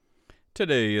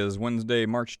Today is Wednesday,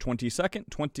 March 22nd,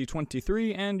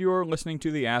 2023, and you're listening to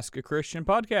the Ask a Christian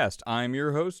podcast. I'm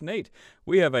your host, Nate.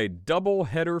 We have a double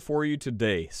header for you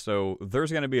today, so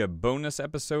there's going to be a bonus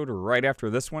episode right after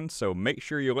this one, so make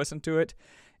sure you listen to it.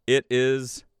 It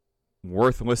is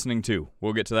worth listening to.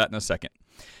 We'll get to that in a second.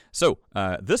 So,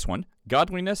 this one,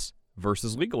 Godliness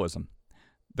versus Legalism.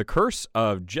 The curse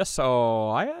of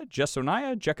Jeconiah,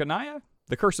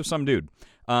 the curse of some dude.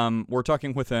 We're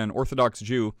talking with an Orthodox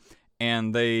Jew,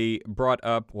 and they brought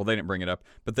up, well, they didn't bring it up,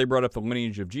 but they brought up the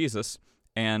lineage of Jesus,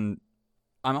 and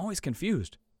I'm always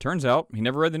confused. Turns out he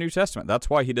never read the New Testament. That's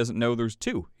why he doesn't know there's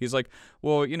two. He's like,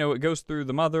 well, it goes through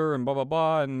the mother and blah, blah,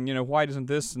 blah, and, why doesn't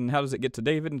this, and how does it get to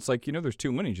David? And it's like, there's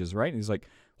two lineages, right? And he's like,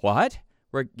 what?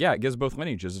 We're like, yeah, it gives both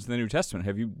lineages. It's in the New Testament.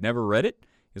 Have you never read it?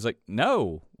 He's like,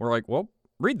 no. We're like, well,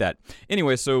 read that.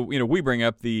 Anyway, so, we bring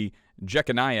up the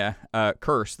Jeconiah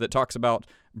curse that talks about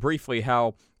briefly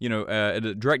how,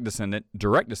 a direct descendant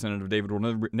of David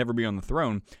will never be on the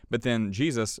throne, but then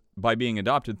Jesus, by being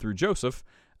adopted through Joseph,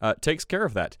 takes care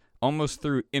of that, almost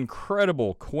through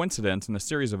incredible coincidence in a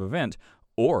series of events,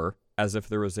 or as if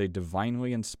there was a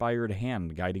divinely inspired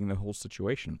hand guiding the whole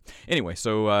situation. Anyway,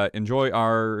 so enjoy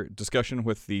our discussion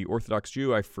with the Orthodox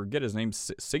Jew. I forget his name,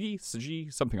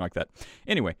 Sigi, something like that.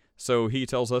 Anyway, so he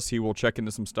tells us he will check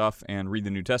into some stuff and read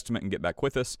the New Testament and get back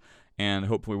with us, and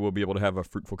hopefully we'll be able to have a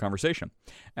fruitful conversation.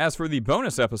 As for the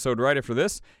bonus episode right after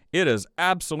this, it is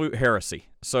absolute heresy.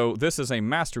 So this is a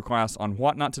masterclass on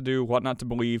what not to do, what not to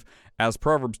believe. As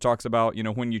Proverbs talks about,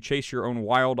 when you chase your own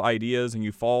wild ideas and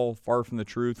you fall far from the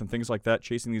truth and things like that,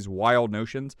 chasing these wild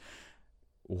notions,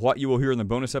 what you will hear in the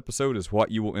bonus episode is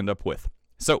what you will end up with.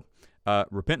 So,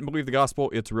 repent and believe the gospel.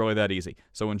 It's really that easy.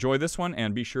 So enjoy this one,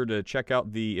 and be sure to check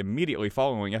out the immediately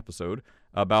following episode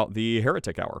about the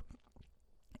Heretic Hour.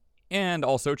 And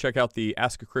also check out the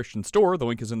Ask a Christian store. The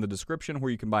link is in the description, where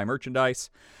you can buy merchandise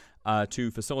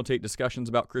to facilitate discussions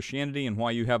about Christianity and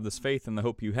why you have this faith and the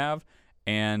hope you have,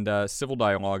 and civil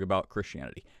dialogue about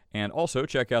Christianity. And also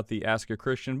check out the Ask a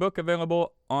Christian book,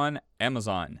 available on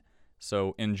Amazon.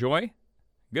 So enjoy.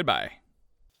 Goodbye.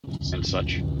 And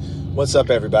such. What's up,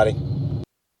 everybody?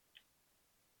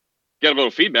 Got a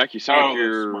little feedback. You sound like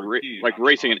you're like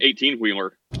racing an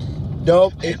 18-wheeler.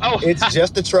 Nope, it's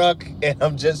just a truck, and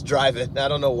I'm just driving. I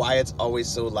don't know why it's always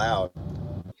so loud.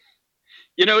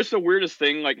 It's the weirdest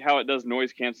thing, like how it does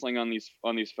noise canceling on these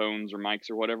phones or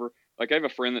mics or whatever. Like I have a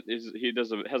friend that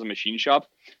has a machine shop,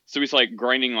 so he's like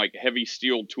grinding like heavy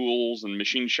steel tools and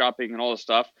machine shopping and all this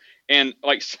stuff. And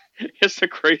like it's the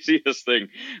craziest thing.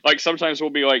 Like sometimes we'll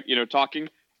be like talking,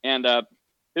 and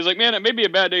he's like, "Man, it may be a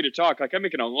bad day to talk. Like I'm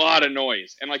making a lot of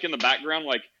noise." And like in the background,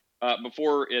 like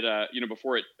before it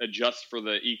adjusts for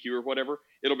the EQ or whatever,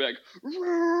 it'll be like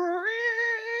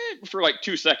for like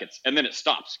 2 seconds, and then it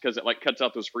stops because it like cuts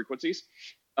out those frequencies.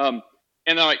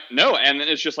 And they're like, no, and then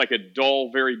it's just like a dull,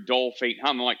 very dull, faint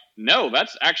hum. I'm like, no,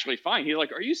 that's actually fine. He's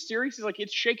like, are you serious? He's like,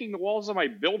 it's shaking the walls of my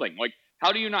building. Like,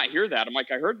 how do you not hear that? I'm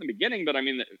like, I heard in the beginning, but I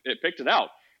mean, it picked it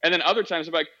out. And then other times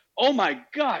I'm like, oh my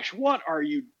gosh, what are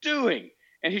you doing?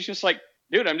 And he's just like,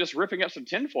 dude, I'm just ripping up some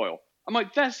tinfoil. I'm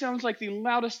like, that sounds like the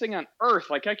loudest thing on earth.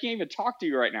 Like, I can't even talk to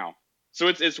you right now. So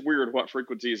it's weird what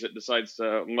frequencies it decides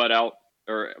to let out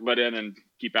or let in and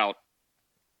keep out.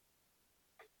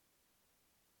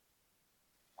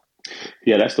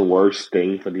 Yeah, that's the worst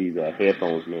thing for these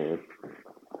headphones, man.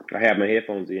 I have my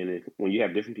headphones in, and when you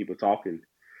have different people talking,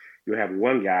 you'll have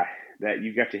one guy that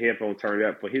you got your headphones turned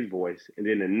up for his voice, and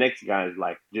then the next guy is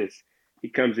like he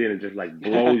comes in and just like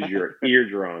blows your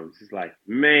eardrums. It's like,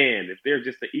 man, if they're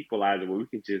just an equalizer where we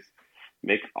can just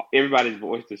make everybody's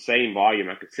voice the same volume,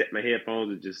 I could set my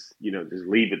headphones and just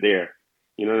leave it there.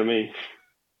 You know what I mean?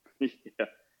 Yeah.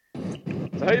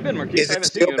 So how you been, Marquise? I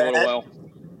haven't seen you in a little while.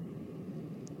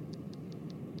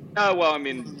 Well, I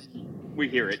mean, we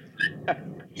hear it.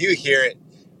 You hear it.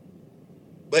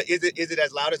 But is it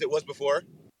as loud as it was before?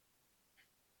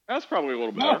 That's probably a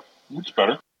little better. Yeah, it's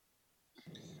better.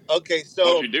 Okay,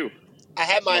 so what did you do? I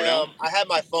had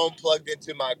my phone plugged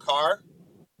into my car.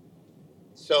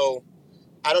 So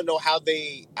I don't know how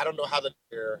they're like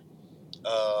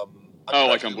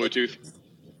on Bluetooth?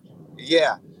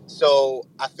 Yeah. So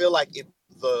I feel like if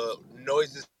the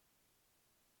noise is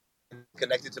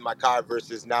connected to my car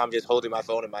versus now I'm just holding my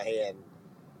phone in my hand,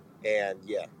 and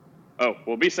yeah. Oh,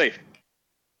 well, be safe.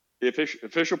 The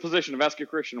official position of Ask a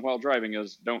Christian while driving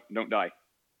is don't die.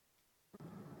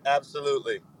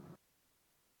 Absolutely.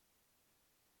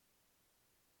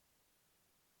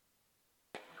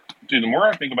 Dude, the more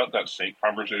I think about that sake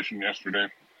conversation yesterday,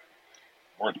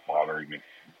 the more it's bothering me.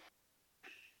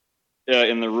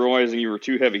 In the realizing you were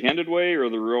too heavy-handed way, or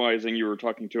the realizing you were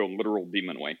talking to a literal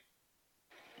demon way?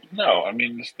 No, I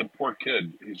mean, just the poor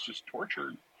kid. He's just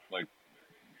tortured. Like,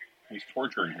 he's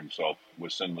torturing himself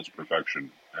with sinless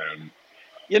perfection. And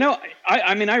You know,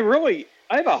 I mean, I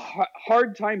have a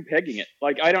hard time pegging it.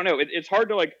 Like, I don't know. It's hard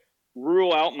to like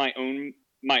rule out my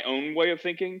own way of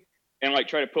thinking and like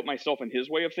try to put myself in his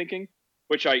way of thinking,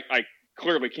 which I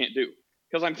clearly can't do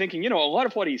because I'm thinking, a lot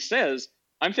of what he says,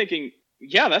 I'm thinking,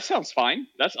 yeah, that sounds fine.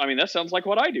 That sounds like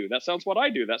what I do. That sounds what I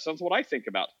do. That sounds what I think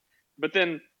about. But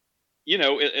then,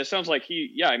 it sounds like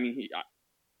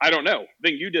I don't know.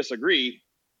 Then you disagree,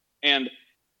 and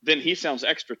then he sounds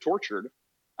extra tortured.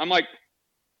 I'm like,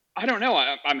 I don't know.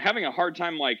 I'm having a hard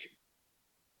time, like,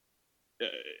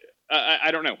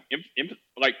 I don't know,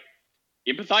 like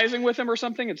empathizing with him or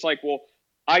something. It's like, well,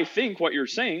 I think what you're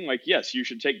saying, like, yes, you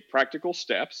should take practical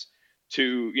steps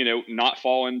to, not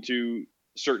fall into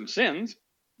certain sins.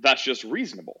 That's just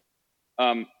reasonable.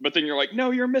 But then you're like,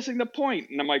 no, you're missing the point.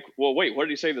 And I'm like, well, wait, what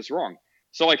did he say that's wrong?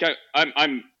 So like, I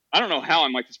don't know how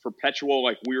I'm like this perpetual,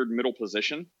 like weird middle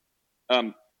position.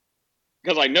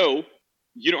 Because I know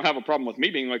you don't have a problem with me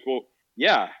being like, well,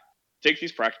 yeah, take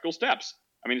these practical steps.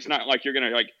 I mean, it's not like you're going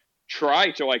to like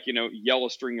try to like, yell a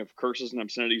string of curses and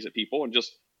obscenities at people and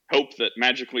just hope that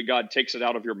magically God takes it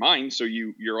out of your mind. So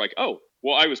you're like, oh,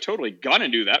 well, I was totally going to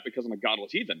do that because I'm a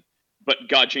godless heathen, but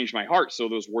God changed my heart. So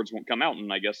those words won't come out.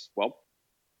 And I guess, well,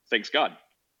 thanks God.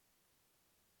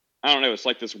 I don't know. It's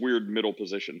like this weird middle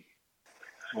position.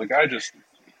 like, I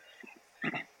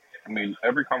mean,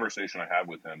 every conversation I have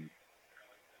with him,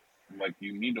 like,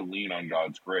 you need to lean on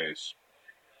God's grace.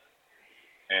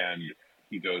 And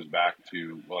he goes back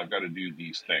to, well, I've got to do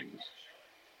these things.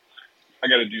 I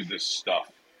got to do this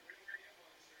stuff.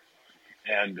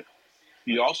 And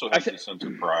he also has a sense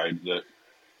of pride that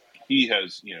he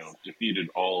has, defeated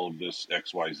all of this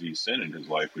XYZ sin in his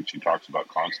life, which he talks about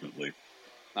constantly.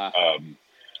 And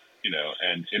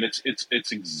it's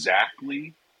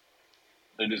exactly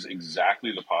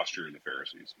the posture of the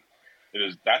Pharisees.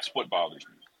 That's what bothers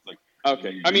me. Like,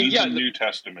 okay, I mean, yeah, the New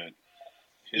Testament.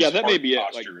 That may be it.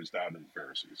 Posture is that of the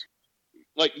Pharisees.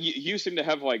 Like you seem to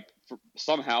have like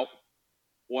somehow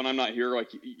when I'm not here, like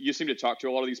you seem to talk to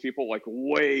a lot of these people like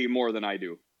way more than I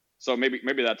do. So maybe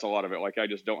that's a lot of it. Like I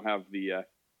just don't have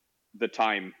the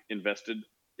time invested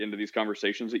into these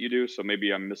conversations that you do. So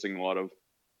maybe I'm missing a lot of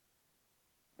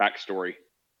backstory.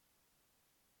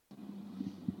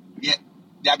 Yeah,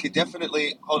 I could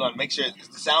definitely hold on. Make sure is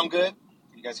the sound good?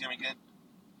 Can you guys hear me good?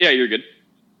 Yeah, you're good.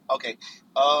 Okay.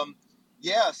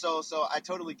 Yeah. So I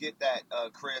totally get that,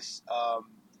 Chris.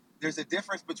 There's a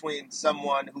difference between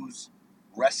someone who's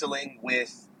wrestling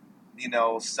with,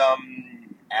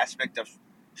 some aspect of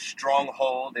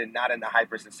stronghold and not in the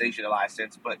hyper sensationalized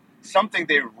sense, but something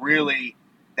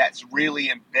that's really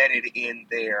embedded in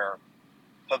their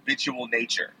habitual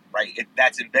nature, right?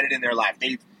 That's embedded in their life.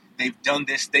 They've done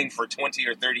this thing for 20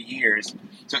 or 30 years.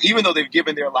 So even though they've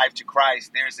given their life to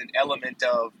Christ, there's an element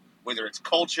of whether it's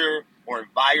culture or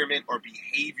environment or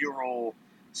behavioral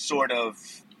sort of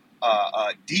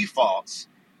defaults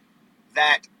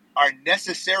that are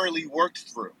necessarily worked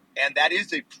through. And that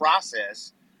is a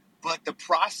process, but the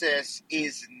process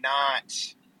is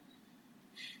not,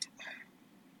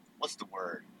 what's the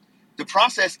word? The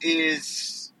process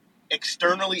is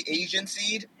externally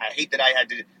agenциed. I hate that I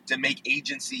had to make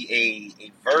agency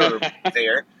a verb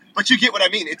there, but you get what I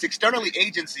mean. It's externally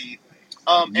agency.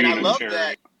 And I love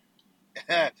that.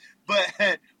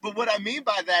 But what I mean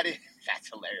by that is, that's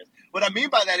hilarious. What I mean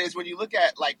by that is when you look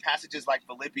at like passages like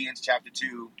Philippians chapter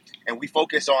 2, and we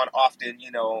focus on often,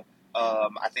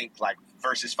 I think like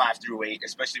verses 5 through 8,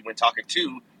 especially when talking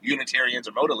to Unitarians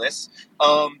or modalists.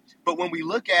 But when we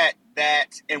look at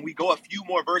that and we go a few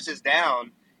more verses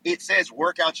down, it says,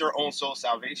 work out your own soul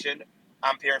salvation.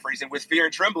 I'm paraphrasing, with fear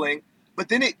and trembling. But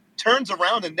then it turns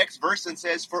around the next verse and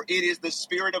says, for it is the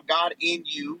Spirit of God in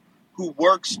you who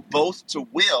works both to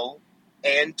will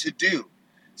and to do.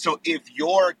 So if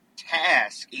your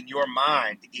task in your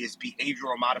mind is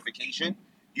behavioral modification,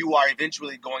 you are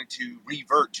eventually going to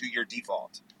revert to your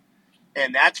default.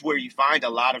 And that's where you find a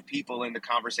lot of people in the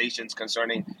conversations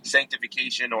concerning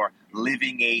sanctification or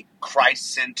living a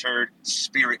Christ-centered,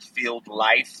 spirit-filled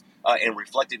life and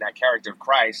reflecting that character of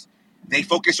Christ. They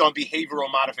focus on behavioral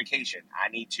modification. I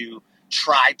need to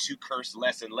try to curse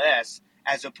less and less,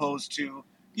 as opposed to,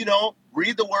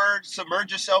 read the word,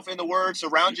 submerge yourself in the word,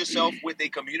 surround yourself with a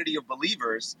community of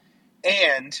believers.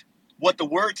 And what the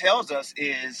word tells us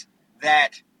is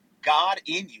that God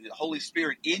in you, the Holy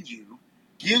Spirit in you,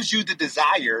 gives you the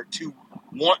desire to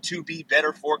want to be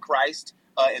better for Christ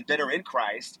and better in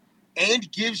Christ,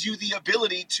 and gives you the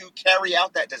ability to carry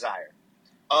out that desire.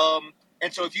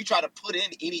 And so if you try to put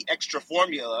in any extra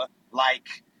formula,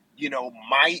 like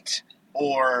might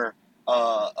or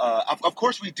of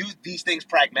course we do these things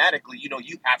pragmatically.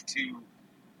 You have to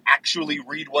actually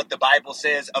read what the Bible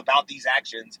says about these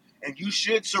actions, and you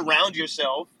should surround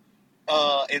yourself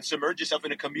and submerge yourself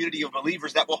in a community of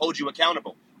believers that will hold you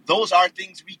accountable. Those are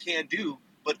things we can do,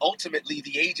 but ultimately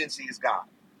the agency is God.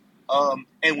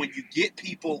 And when you get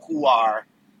people who are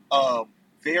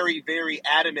very, very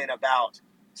adamant about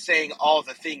saying all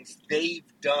the things they've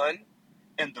done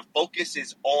and the focus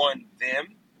is on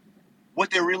them, what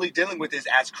they're really dealing with is,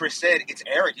 as Chris said, it's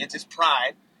arrogance, it's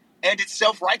pride, and it's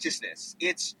self-righteousness.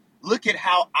 It's look at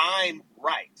how I'm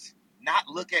right, not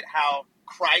look at how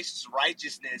Christ's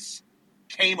righteousness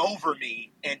came over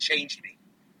me and changed me.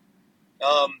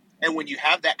 And when you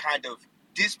have that kind of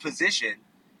disposition,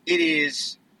 it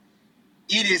is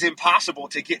impossible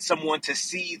to get someone to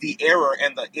see the error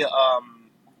and the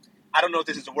I don't know if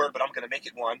this is a word, but I'm going to make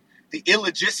it one. The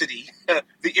illogicity,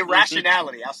 the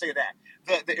irrationality. I'll say that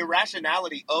the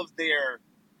irrationality of their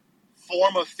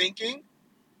form of thinking,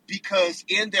 because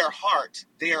in their heart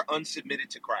they are unsubmitted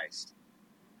to Christ.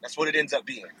 That's what it ends up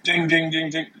being. Ding, ding, ding,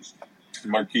 ding.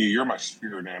 Marquis, you're my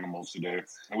spirit animals today.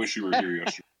 I wish you were here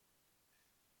yesterday.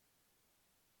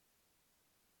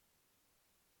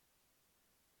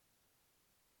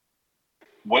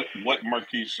 What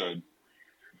Marquis said.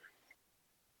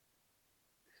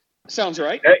 Sounds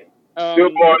right. Hey,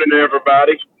 good morning,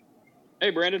 everybody.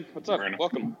 Hey, Brandon. What's up? Brandon.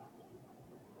 Welcome.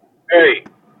 Hey,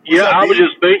 I was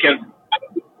just thinking,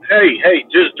 hey,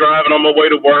 just driving on my way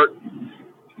to work.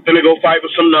 Gonna go fight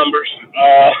with some numbers.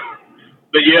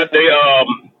 But yeah,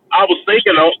 I was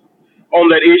thinking on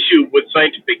that issue with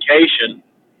sanctification,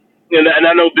 and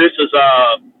I know this is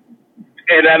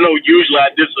and I know usually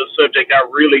this is a subject I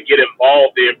really get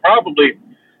involved in.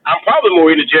 I'm probably more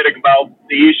energetic about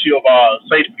the issue of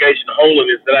sanctification and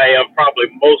holiness than I am probably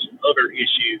most other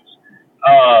issues.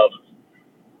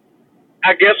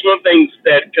 I guess one thing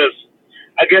because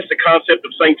I guess the concept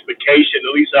of sanctification,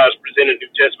 at least as presented in the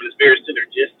New Testament, is very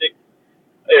synergistic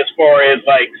as far as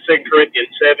like 2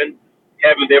 Corinthians 7,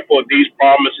 having therefore these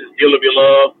promises, dearly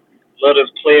beloved, let us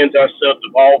cleanse ourselves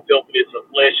of all filthiness of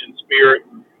flesh and spirit,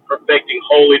 perfecting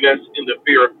holiness in the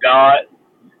fear of God.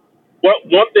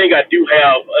 One thing I do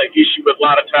have an issue with a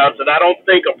lot of times, and I don't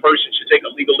think a person should take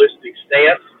a legalistic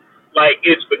stance, like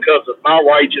it's because of my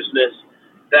righteousness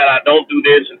that I don't do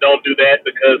this and don't do that,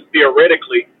 because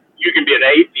theoretically you can be an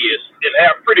atheist and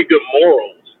have pretty good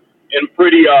morals and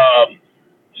pretty,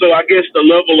 so I guess the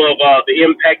level of the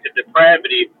impact of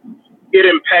depravity, it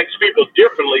impacts people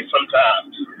differently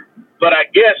sometimes. But I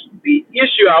guess the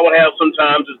issue I would have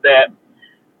sometimes is that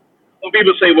when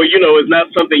people say, well, it's not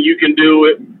something you can do.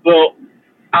 Well,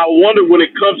 I wonder when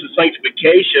it comes to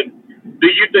sanctification, do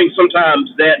you think sometimes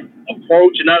that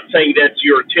approach, and not saying that's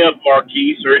your attempt,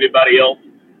 Marquise, or anybody else,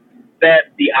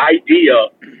 that the idea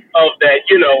of that,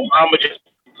 I'm just...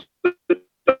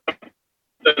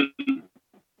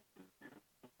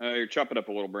 You're chopping up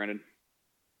a little, Brandon.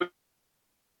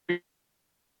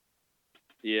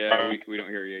 Yeah, we don't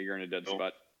hear you. You're in a dead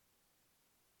spot.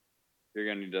 You're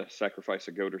going to need to sacrifice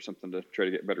a goat or something to try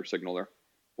to get better signal there.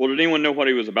 Well, did anyone know what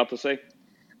he was about to say?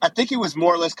 I think it was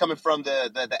more or less coming from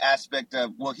the aspect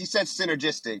of, well, he said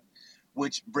synergistic,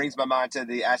 which brings my mind to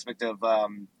the aspect of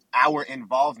our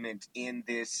involvement in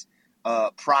this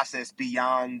process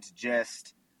beyond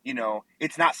just,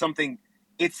 it's not something,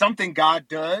 it's something God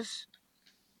does,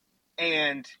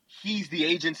 and he's the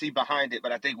agency behind it.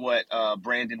 But I think what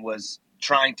Brandon was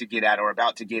trying to get at or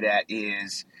about to get at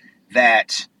is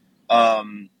that,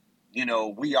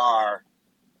 we are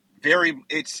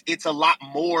it's a lot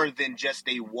more than just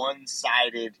a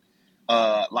one-sided,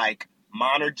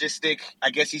 monergistic. I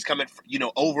guess he's coming,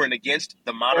 over and against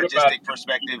the monergistic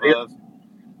perspective of.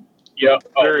 Yeah,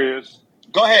 there he is.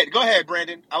 Go ahead,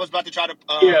 Brandon. I was about to try to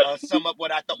sum up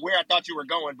where I thought you were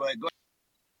going, but go ahead.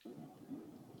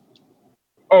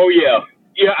 Oh yeah,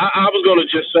 I was gonna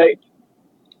just say.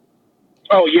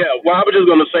 Oh yeah, well I was just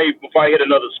gonna say before I hit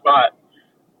another spot.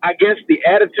 I guess the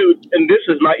attitude, and this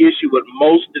is my issue with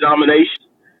most denominations,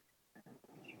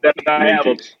 that I have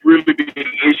a really big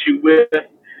issue with.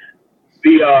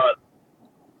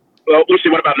 Well, let's see,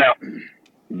 what about now?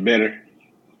 Better.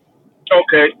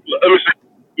 Okay, let me see.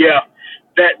 Yeah,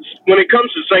 that when it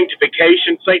comes to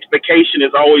sanctification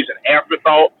is always an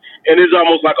afterthought, and it's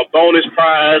almost like a bonus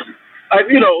prize. Like,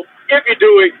 if you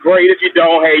do it, great. If you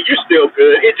don't, hey, you're still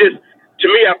good. It just, to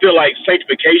me, I feel like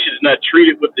sanctification is not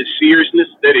treated with the seriousness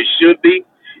that it should be.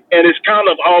 And it's kind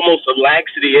of almost a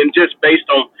laxity, and just based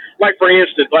on, like, for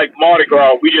instance, like Mardi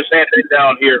Gras, we just had that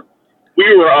down here. We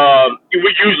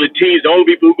usually tease the only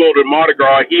people who go to Mardi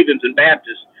Gras are heathens and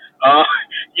Baptists. Uh,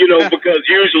 because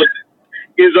usually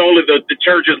it's only the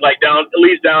churches like down, at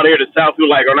least down here in the South, who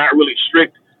like are not really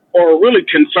strict or really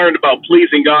concerned about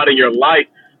pleasing God in your life.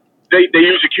 They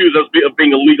usually accuse us of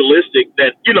being legalistic,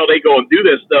 that, they go and do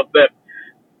this stuff. But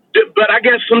I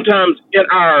guess sometimes in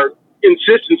our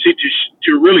insistency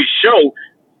to really show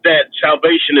that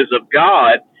salvation is of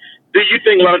God, do you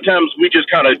think a lot of times we just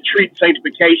kind of treat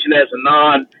sanctification as a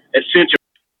non-essential?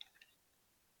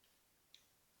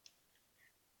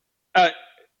 I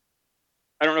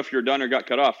don't know if you're done or got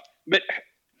cut off, but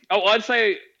I'd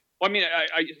say, when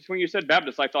you said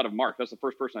Baptist, I thought of Mark. That's the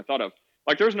first person I thought of.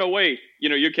 Like, there's no way,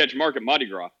 you catch Mark at Mardi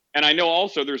Gras. And I know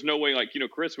also there's no way, like,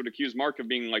 Chris would accuse Mark of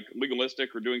being, like,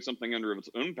 legalistic or doing something under its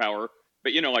own power.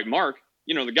 But, like Mark,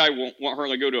 the guy won't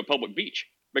hardly go to a public beach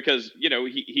because,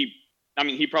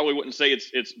 he probably wouldn't say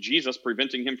it's Jesus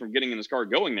preventing him from getting in his car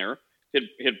going there.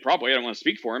 He'd probably, I don't want to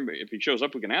speak for him, but if he shows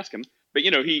up, we can ask him. But,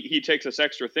 he takes this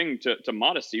extra thing to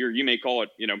modesty, or you may call it,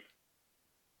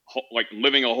 like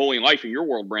living a holy life in your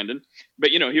world, Brandon.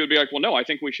 But, he would be like, well, no, I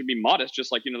think we should be modest,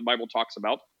 just like, the Bible talks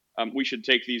about. We should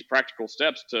take these practical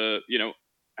steps to,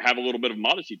 have a little bit of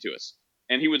modesty to us.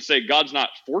 And he would say God's not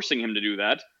forcing him to do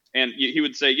that. And he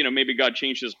would say, maybe God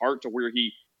changed his heart to where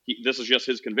he this is just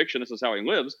his conviction. This is how he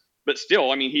lives. But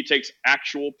still, he takes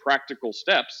actual practical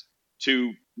steps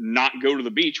to not go to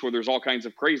the beach where there's all kinds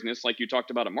of craziness, like you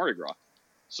talked about at Mardi Gras.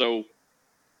 So,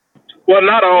 well,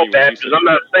 not all Baptists. I'm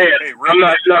not saying. Hey, I'm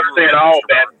not saying all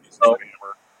Baptists.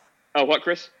 Oh, what,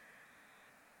 Chris?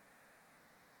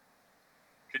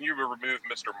 Can you remove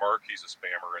Mr. Mark? He's a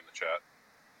spammer in the chat.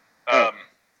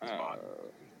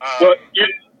 Well,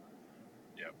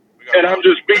 and I'm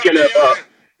just speaking of.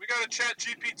 We got a chat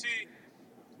GPT.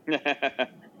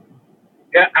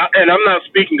 Yeah, and I'm not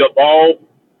speaking of all,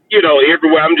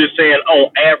 everywhere. I'm just saying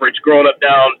on average, growing up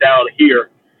down here,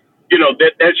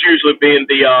 that's usually been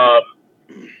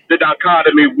the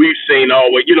dichotomy we've seen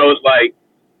always. It's like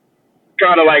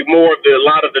kind of like more of a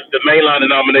lot of the mainline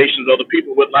denominations, or the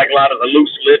people with like a lot of the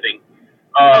loose living.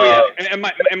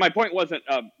 And my point wasn't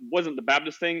the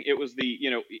Baptist thing. It was the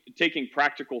taking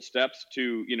practical steps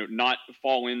to not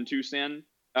fall into sin,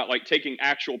 like taking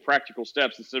actual practical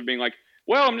steps instead of being like,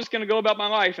 well, I'm just going to go about my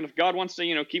life, and if God wants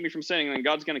to keep me from sinning, then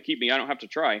God's going to keep me. I don't have to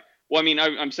try. Well,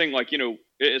 I'm saying, like,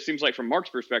 it seems like from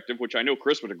Mark's perspective, which I know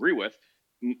Chris would agree with,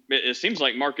 it seems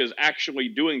like Mark is actually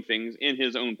doing things in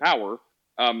his own power.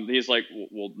 He's like,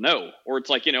 well, no. Or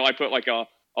it's like, I put like a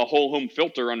whole home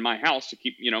filter on my house to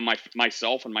keep,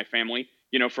 myself and my family,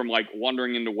 from like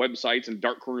wandering into websites and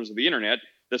dark corners of the internet.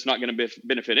 That's not going to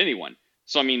benefit anyone.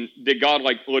 So, did God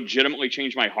like legitimately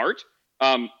change my heart?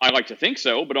 I like to think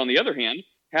so. But on the other hand,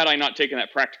 had I not taken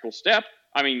that practical step,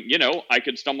 I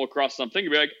could stumble across something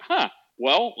and be like,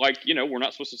 well, like, we're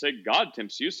not supposed to say God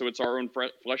tempts you. So it's our own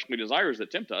fleshly desires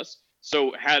that tempt us.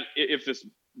 So if this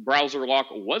browser lock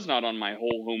was not on my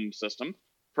whole home system,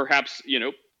 perhaps,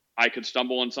 I could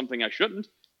stumble on something I shouldn't.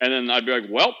 And then I'd be like,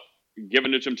 well,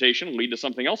 given to temptation, lead to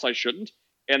something else I shouldn't.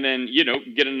 And then,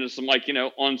 get into some like,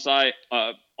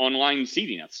 online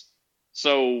seediness.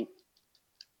 So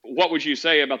what would you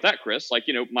say about that, Chris? Like,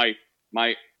 my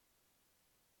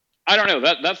I don't know.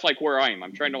 That's like where I am.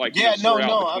 I'm trying to like sort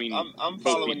out between I'm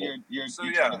following your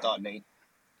train of thought, Nate.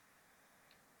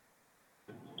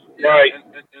 Right.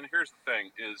 And here's the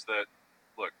thing: is that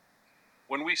look,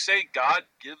 when we say God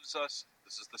gives us,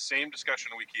 this is the same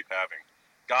discussion we keep having.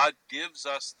 God gives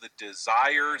us the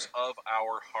desires of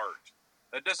our heart.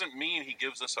 That doesn't mean He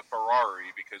gives us a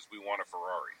Ferrari because we want a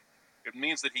Ferrari. It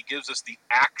means that He gives us the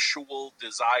actual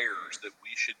desires that we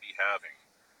should be having.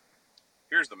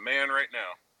 Here's the man right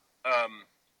now.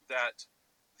 That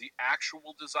the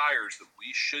actual desires that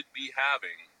we should be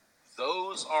having,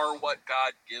 those are what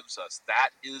God gives us.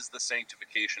 That is the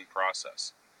sanctification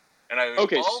process. And I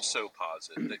would also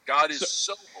posit that God is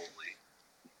so holy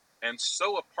and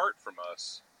so apart from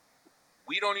us,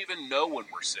 we don't even know when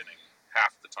we're sinning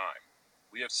half the time.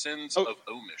 We have sins of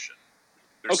omission.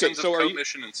 There's sins of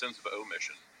commission and sins of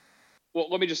omission. Well,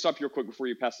 let me just stop you real quick before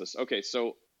you pass this. Okay,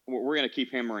 so we're going to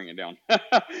keep hammering it down.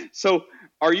 So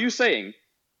are you saying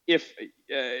if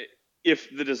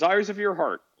the desires of your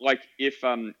heart, like if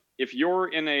you're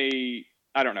in a,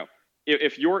 I don't know,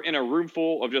 if you're in a room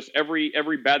full of just every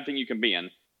bad thing you can be in,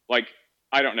 like,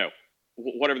 I don't know,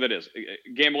 whatever that is,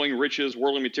 gambling, riches,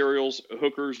 worldly materials,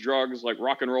 hookers, drugs, like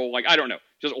rock and roll, like, I don't know,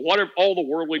 just whatever, all the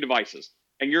worldly devices,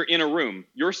 and you're in a room,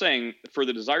 you're saying for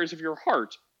the desires of your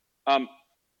heart,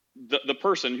 the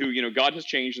person who, God has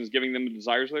changed and is giving them the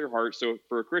desires of their heart. So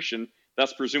for a Christian,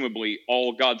 that's presumably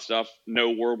all God stuff,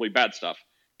 no worldly bad stuff.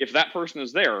 If that person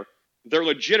is there, they're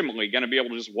legitimately going to be able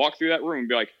to just walk through that room and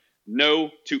be like, no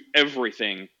to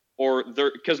everything, or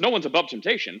they're, because no one's above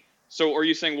temptation. So are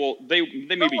you saying, well, they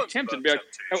may No be one's tempted to above be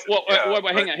like,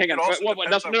 temptation. hang on. It also No,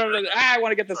 depends on no, where that I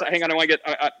want to get this. Sorry, Hang on, I sorry, want to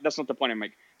get. That's not the point I'm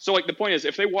making. So like the point is,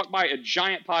 if they walk by a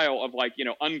giant pile of like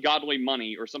ungodly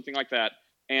money or something like that,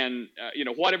 and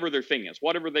whatever their thing is,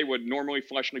 whatever they would normally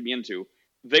fleshly be into,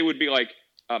 they would be like,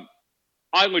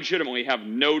 I legitimately have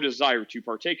no desire to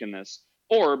partake in this,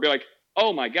 or be like,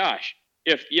 oh my gosh,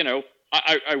 if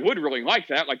I would really like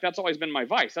that. Like that's always been my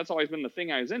vice. That's always been the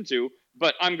thing I was into.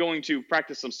 But I'm going to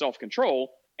practice some self-control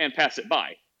and pass it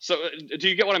by. So do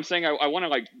you get what I'm saying? I want to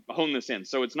like hone this in.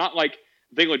 So it's not like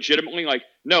they legitimately like,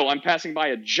 no, I'm passing by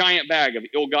a giant bag of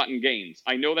ill-gotten gains.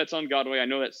 I know that's ungodly. I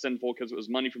know that's sinful because it was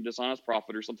money from dishonest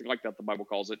profit or something like that, the Bible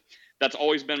calls it. That's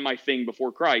always been my thing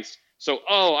before Christ. So,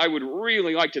 I would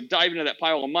really like to dive into that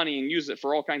pile of money and use it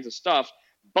for all kinds of stuff,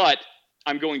 but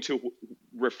I'm going to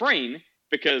refrain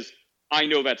because I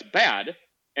know that's bad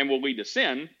and will lead to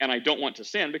sin, and I don't want to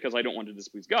sin because I don't want to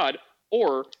displease God.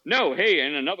 Or, no, hey,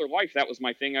 in another life, that was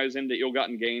my thing. I was into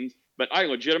ill-gotten gains, but I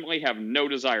legitimately have no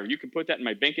desire. You can put that in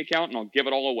my bank account, and I'll give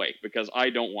it all away because I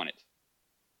don't want it.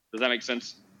 Does that make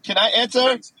sense? Can I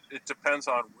answer? It depends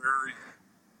on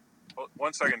where.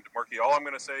 One second, Marky. All I'm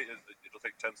going to say is that it'll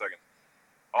take 10 seconds.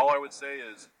 All I would say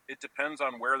is it depends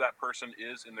on where that person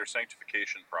is in their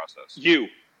sanctification process.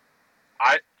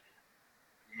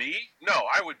 Me? No,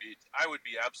 I would be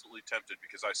absolutely tempted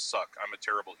because I suck. I'm a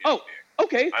terrible human being.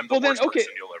 Okay. I'm the worst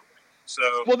person you'll ever meet. So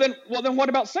well then what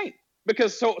about saint?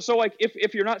 Because so like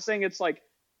if you're not saying it's like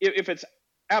if it's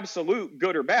absolute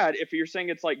good or bad, if you're saying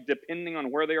it's like depending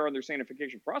on where they are in their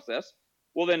sanctification process,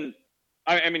 well then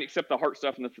I mean except the heart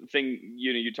stuff and the thing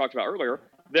you talked about earlier,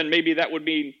 then maybe that would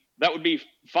be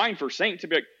fine for saint to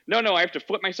be like, no, I have to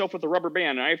flip myself with a rubber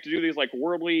band, and I have to do these like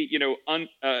worldly,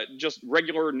 just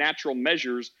regular natural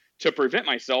measures to prevent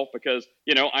myself because,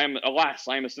 I am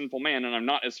a sinful man, and I'm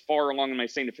not as far along in my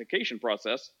sanctification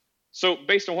process. So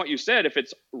based on what you said, if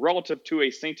it's relative to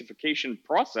a sanctification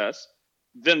process,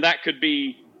 then that could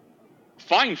be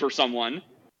fine for someone,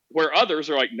 where others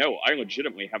are like, no, I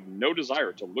legitimately have no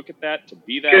desire to look at that, to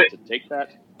be that, to take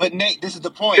that. But Nate, this is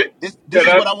the point. This is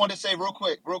what I want to say real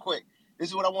quick. This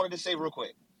is what I wanted to say real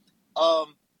quick.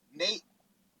 Nate,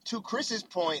 to Chris's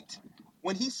point,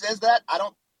 when he says that, I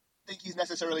don't think he's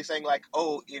necessarily saying like,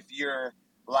 oh, if you're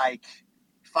like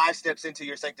 5 steps into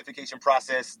your sanctification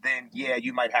process, then yeah,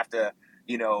 you might have to,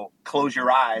 close your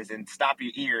eyes and stop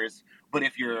your ears. But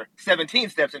if you're 17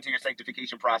 steps into your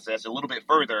sanctification process, a little bit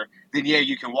further, then yeah,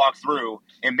 you can walk through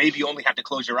and maybe you only have to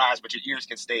close your eyes, but your ears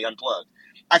can stay unplugged.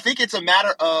 I think it's a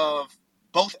matter of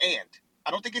both and.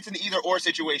 I don't think it's an either or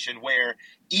situation where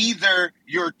either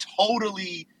you're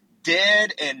totally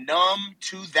dead and numb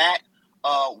to that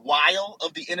wile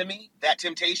of the enemy, that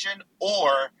temptation,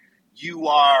 or you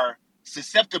are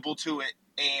susceptible to it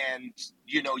and,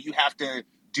 you have to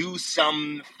do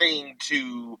something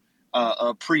to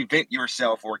prevent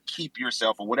yourself or keep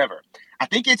yourself or whatever. I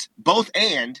think it's both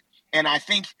and I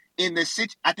think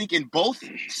in both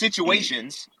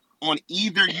situations, on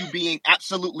either you being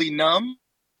absolutely numb,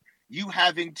 you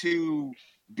having to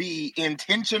be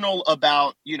intentional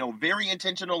about, very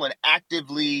intentional and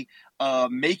actively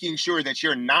making sure that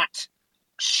you're not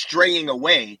straying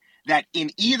away, that in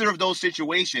either of those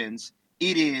situations,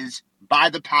 it is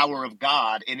by the power of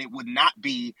God, and it would not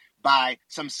be by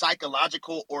some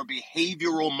psychological or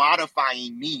behavioral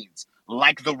modifying means,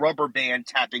 like the rubber band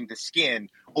tapping the skin,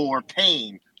 or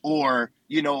pain, or,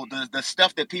 the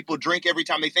stuff that people drink every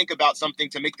time they think about something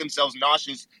to make themselves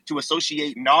nauseous, to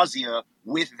associate nausea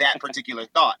with that particular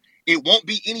thought. It won't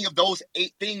be any of those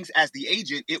 8 things as the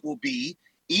agent. It will be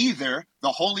either the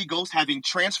Holy Ghost having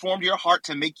transformed your heart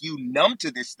to make you numb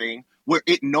to this thing, where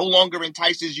it no longer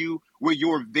entices you, where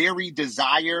your very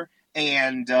desire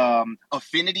and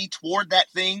affinity toward that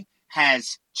thing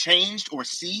has changed or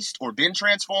ceased or been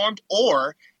transformed,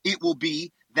 or it will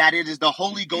be that it is the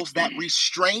Holy Ghost that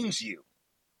restrains you.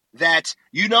 That,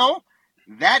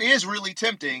 that is really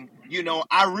tempting.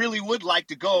 I really would like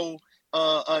to go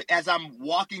as I'm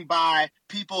walking by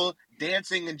people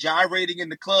dancing and gyrating in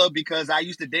the club, because I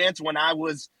used to dance when I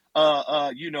was,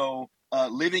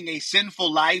 living a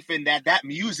sinful life, and that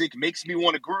music makes me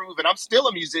want to groove. And I'm still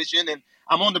a musician, and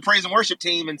I'm on the praise and worship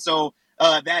team. And so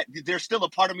that there's still a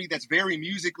part of me that's very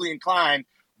musically inclined,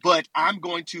 but I'm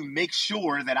going to make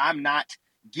sure that I'm not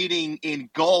getting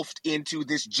engulfed into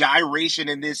this gyration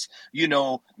and this,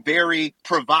 very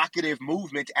provocative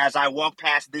movement as I walk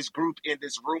past this group in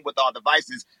this room with all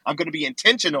devices. I'm going to be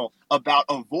intentional about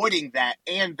avoiding that,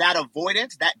 and that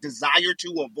avoidance, that desire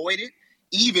to avoid it,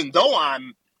 even though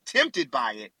I'm tempted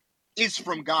by it, is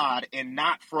from God and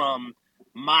not from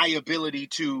my ability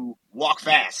to walk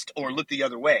fast or look the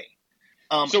other way.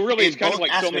 So really, it's kind of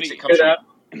like so many.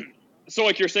 So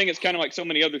like you're saying, it's kind of like so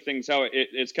many other things. How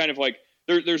it's kind of like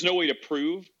there's no way to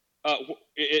prove,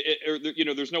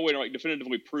 there's no way to like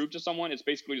definitively prove to someone. It's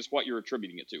basically just what you're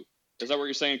attributing it to. Is that what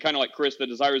you're saying? Kind of like Chris, the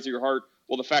desires of your heart.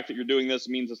 Well, the fact that you're doing this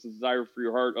means it's the desire for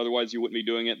your heart. Otherwise, you wouldn't be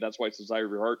doing it. That's why it's the desire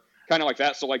of your heart. Kind of like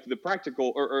that. So like the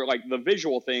practical or like the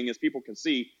visual thing is people can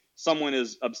see someone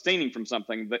is abstaining from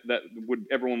something that would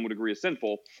everyone would agree is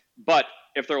sinful. But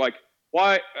if they're like,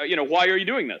 why are you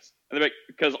doing this? And they're like,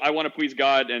 because I want to please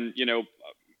God, and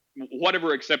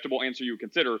whatever acceptable answer you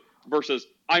consider. Versus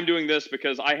I'm doing this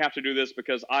because I have to do this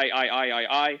because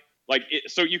I. Like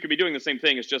so you could be doing the same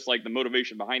thing. It's just like the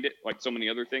motivation behind it, like so many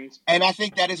other things. And I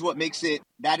think that is what makes it.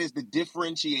 That is the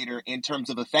differentiator in terms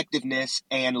of effectiveness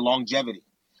and longevity.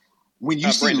 When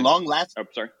you see long last. Oh,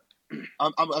 sorry.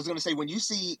 I was going to say when you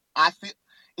see. I feel.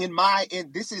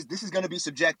 This is going to be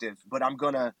subjective, but I'm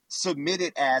going to submit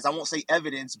it as, I won't say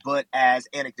evidence, but as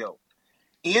anecdote.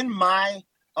 In my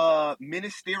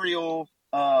ministerial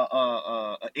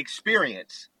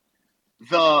experience,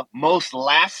 the most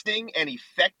lasting and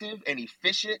effective and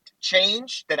efficient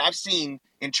change that I've seen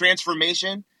in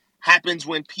transformation happens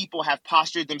when people have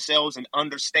postured themselves and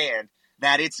understand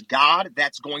that it's God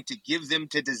that's going to give them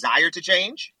the desire to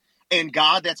change, and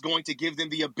God that's going to give them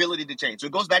the ability to change. So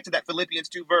it goes back to that Philippians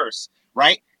 2 verse,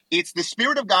 right? It's the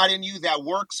Spirit of God in you that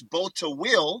works both to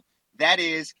will, that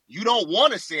is, you don't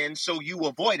want to sin, so you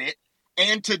avoid it,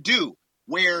 and to do,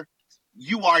 where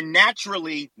you are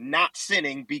naturally not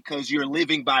sinning because you're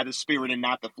living by the Spirit and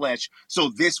not the flesh. So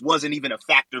this wasn't even a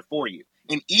factor for you.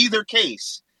 In either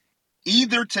case,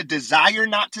 either to desire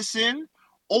not to sin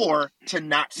or to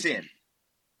not sin.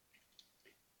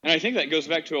 And I think that goes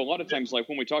back to a lot of times, like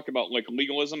when we talk about like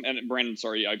legalism, and Brandon,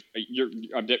 sorry,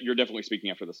 you're definitely speaking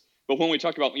after this. But when we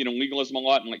talk about legalism a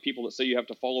lot, and like people that say you have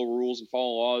to follow rules and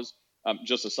follow laws,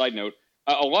 just a side note,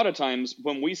 a lot of times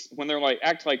when they're like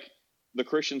act like the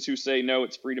Christians who say no,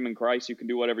 it's freedom in Christ, you can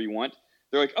do whatever you want.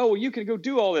 They're like, oh, you can go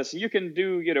do all this, and you can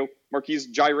do Marquis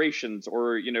gyrations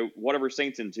or whatever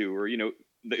saints into, or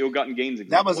the ill-gotten gains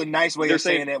example. That was a nice way of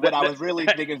saying it. What I was really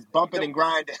thinking is bumping and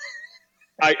grinding.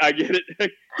 I get it.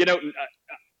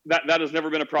 That has never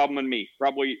been a problem in me.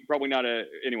 Probably not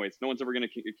anyways, no one's ever going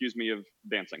to accuse me of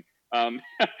dancing.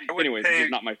 Anyways,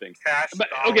 it's not my thing. But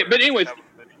anyways,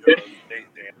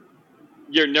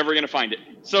 you're never going to find it.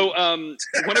 So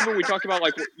whenever we talk about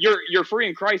like you're free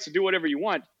in Christ to do whatever you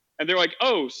want, and they're like,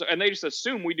 oh, so, and they just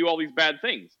assume we do all these bad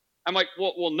things. I'm like,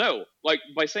 well, no. Like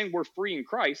by saying we're free in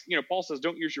Christ, Paul says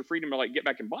don't use your freedom to like get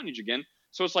back in bondage again.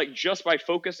 So it's like just by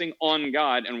focusing on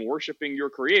God and worshiping your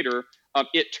Creator,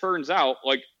 it turns out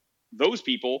like those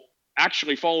people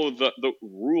actually follow the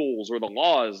rules or the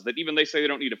laws that even they say they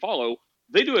don't need to follow.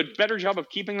 They do a better job of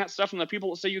keeping that stuff than the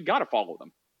people that say you got to follow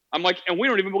them. I'm like, and we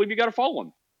don't even believe you got to follow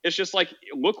them. It's just like,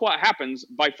 look what happens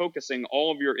by focusing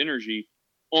all of your energy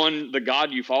on the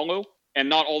God you follow and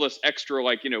not all this extra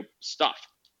like stuff.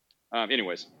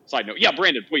 Anyways, side note. Yeah,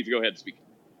 Brandon, please go ahead and speak.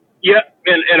 Yeah,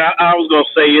 and I was going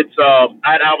to say it's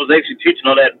I was actually teaching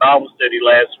on that Bible study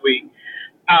last week.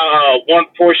 One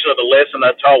portion of the lesson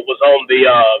I taught was on the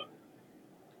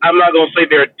I'm not going to say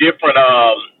there are different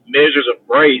measures of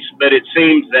grace, but it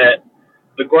seems that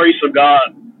the grace of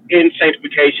God in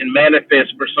sanctification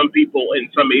manifests for some people in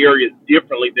some areas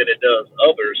differently than it does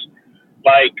others.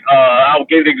 Like I'll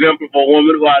give an example of a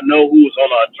woman who I know who was on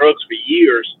drugs for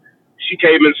years. She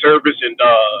came in service and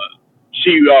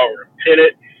she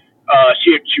repented.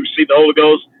 She received the Holy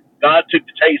Ghost. God took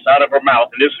the taste out of her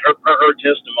mouth, and this is her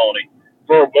testimony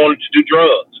for wanting to do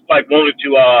drugs, like wanting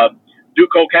to do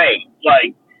cocaine.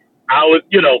 Like I was,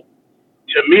 to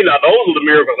me, now those are the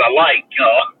miracles I like.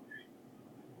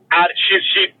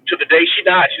 She to the day she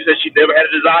died, she said she never had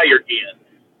a desire again.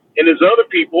 And there's other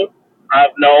people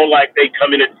I've known, like they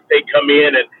come in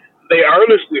and they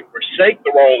earnestly forsake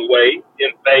the wrong way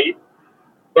in faith.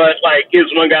 But like,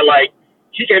 here's one guy like.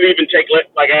 He can't even take like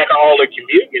alcohol or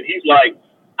communion. He's like,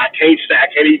 I can't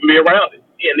even be around it.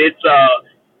 And it's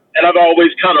and I've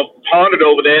always kind of pondered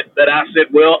over that I said,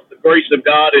 well, the grace of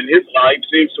God in his life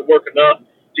seems to work enough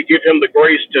to give him the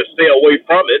grace to stay away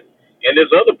from it. And this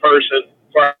other person,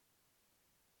 for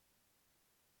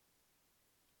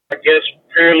I guess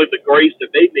apparently the grace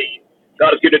that they need,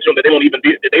 God has given it to them that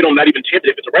they don't not even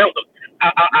tempt if it's around them.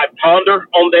 I ponder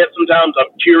on that sometimes. I'm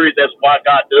curious as to why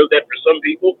God does that for some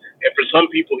people, and for some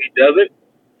people He doesn't.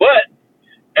 But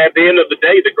at the end of the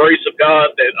day, the grace of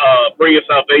God that brings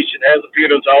salvation has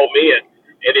appeared unto all men,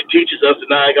 and it teaches us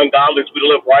denying ungodliness we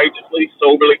live righteously,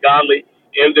 soberly, godly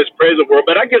in this present world.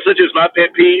 But I guess that's just my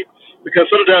pet peeve. because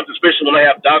sometimes, especially when I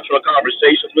have doctrinal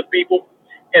conversations with people,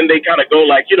 and they kind of go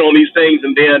like, on these things,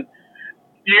 and then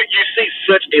you see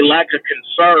such a lack of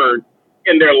concern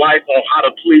in their life on how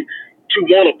to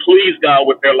want to please God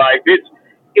with their life. It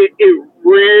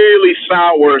really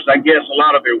sours, I guess, a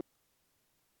lot of their.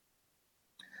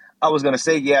 I was going to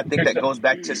say, yeah, I think that goes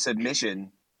back to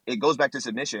submission. It goes back to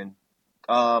submission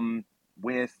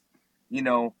with,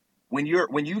 when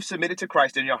you submit it to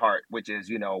Christ in your heart, which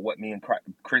is, what me and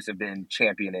Chris have been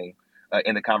championing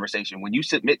in the conversation. When you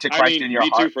submit to Christ in your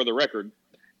heart. Me too, for the record.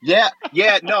 Yeah.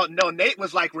 No, Nate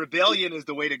was like, rebellion is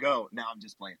the way to go. No, I'm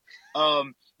just playing.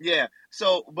 Yeah.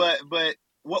 So, but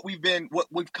what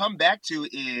we've come back to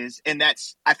is, and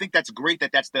I think that's great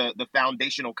that's the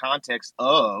foundational context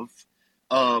of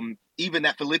even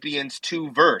that Philippians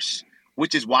 2 verse,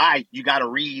 which is why you got to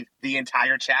read the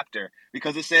entire chapter,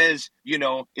 because it says,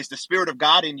 it's the Spirit of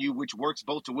God in you, which works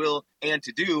both to will and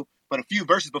to do. But a few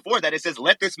verses before that, it says,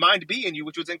 let this mind be in you,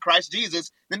 which was in Christ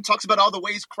Jesus. Then it talks about all the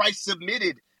ways Christ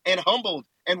submitted and humbled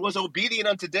and was obedient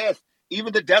unto death,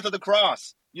 even the death of the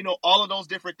cross, all of those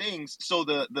different things. So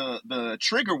the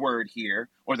trigger word here,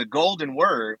 or the golden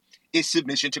word, is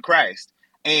submission to Christ.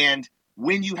 And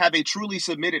when you have a truly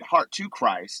submitted heart to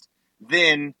Christ,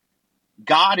 then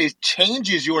God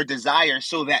changes your desire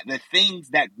so that the things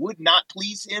that would not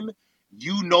please him,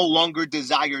 you no longer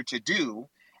desire to do.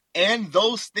 And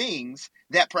those things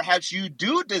that perhaps you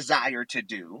do desire to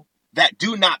do that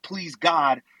do not please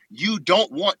God, you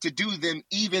don't want to do them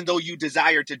even though you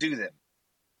desire to do them.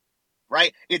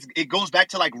 Right? It goes back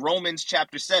to like Romans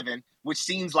chapter 7, which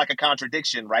seems like a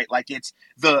contradiction, right? Like it's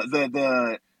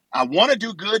the I want to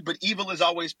do good, but evil is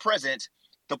always present.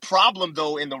 The problem,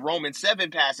 though, in the Romans 7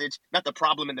 passage, not the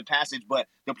problem in the passage, but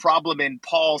the problem in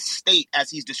Paul's state as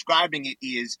he's describing it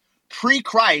is,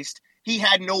 pre-Christ, he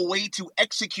had no way to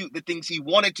execute the things he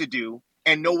wanted to do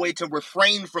and no way to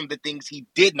refrain from the things he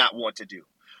did not want to do.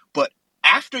 But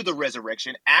after the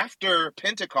resurrection, after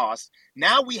Pentecost,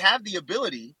 now we have the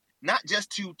ability not just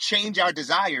to change our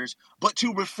desires, but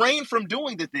to refrain from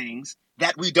doing the things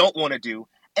that we don't want to do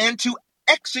and to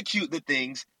execute the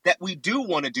things that we do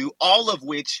want to do, all of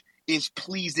which is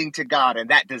pleasing to God. And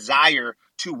that desire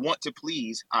to want to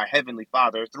please our Heavenly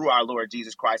Father through our Lord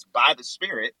Jesus Christ by the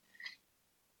Spirit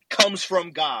comes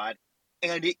from God,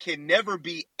 and it can never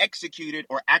be executed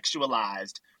or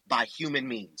actualized by human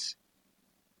means.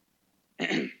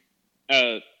 Siggy?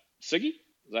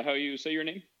 Is that how you say your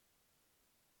name?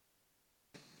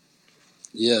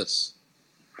 Yes.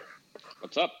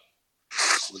 What's up?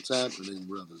 What's happening,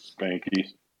 brothers?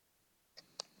 Spanky.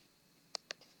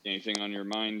 Anything on your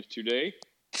mind today?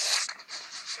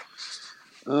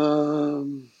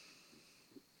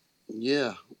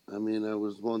 Yeah. I mean, I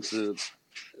was wanting to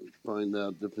find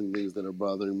out different things that are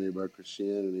bothering me about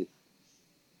Christianity.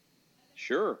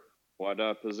 Sure. What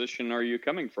position are you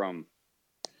coming from?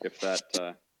 If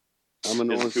that I'm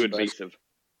an isn't too Orthodox. invasive.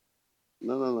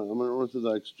 No. I'm an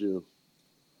Orthodox Jew.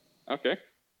 Okay.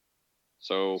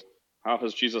 So, how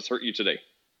has Jesus hurt you today?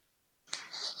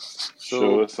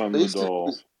 Show us on the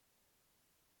dolls.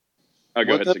 Go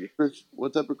ahead, Siggy.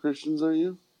 What type of Christians are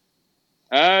you?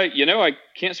 I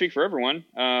can't speak for everyone.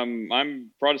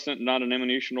 I'm Protestant, not an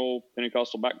denominational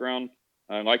Pentecostal background.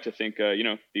 I like to think,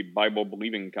 the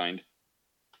Bible-believing kind.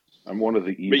 I'm one of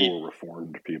the evil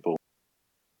Reformed people.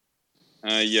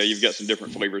 Yeah, you've got some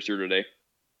different flavors here today.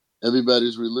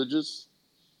 Everybody's religious?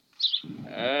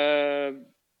 I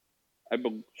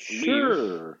believe.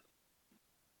 Sure.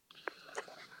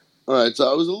 All right, so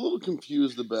I was a little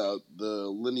confused about the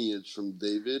lineage from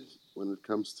David when it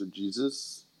comes to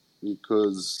Jesus,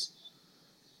 because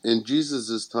in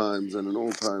Jesus' times and in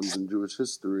all times in Jewish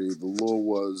history, the law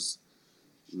was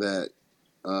that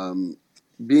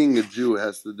being a Jew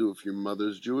has to do if your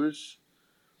mother's Jewish,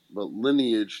 but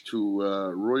lineage to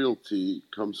royalty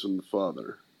comes from the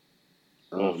father.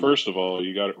 Well, first of all,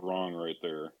 you got it wrong right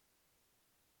there.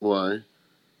 Why?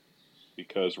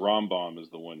 Because Rambam is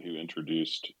the one who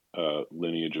introduced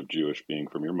lineage of Jewish being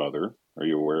from your mother. Are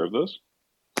you aware of this?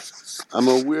 I'm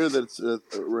aware that it's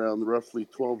around roughly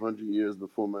 1,200 years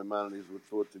before Maimonides were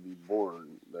thought to be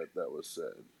born that was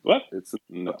said. What? It's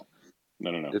No.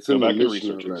 It's Go in back the and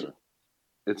Mishnah, research it, right? sir.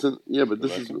 It's in, yeah, but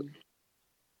this is.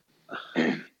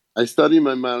 I study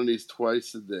Maimonides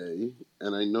twice a day,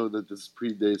 and I know that this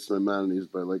predates Maimonides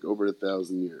by like over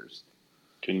 1,000 years.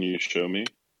 Can you show me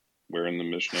where in the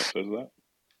Mishnah it says that?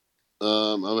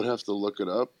 I would have to look it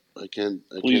up. I can't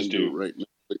do it right now.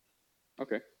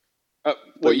 Okay.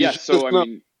 Well, yeah. So I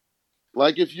mean,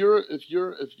 like if you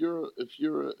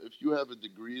have a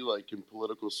degree like in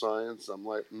political science, I'm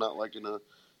not like gonna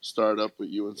start up with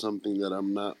you in something that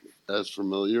I'm not as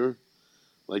familiar.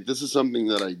 Like, this is something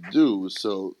that I do,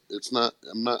 so it's not.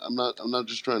 I'm not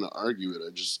just trying to argue it.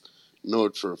 I just know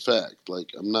it for a fact.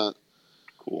 Like, I'm not.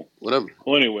 Cool. Whatever.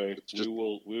 Well, anyway, It's just,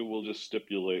 we will just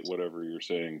stipulate whatever you're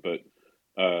saying, but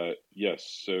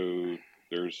yes. So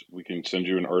we can send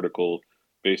you an article.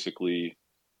 Basically,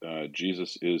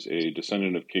 Jesus is a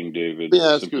descendant of King David, let me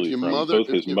ask you, if simply your from mother, both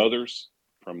his if mother's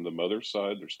from the mother's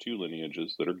side. There's two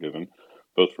lineages that are given,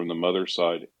 both from the mother's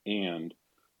side and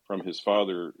from his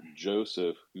father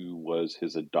Joseph, who was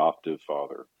his adoptive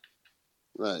father.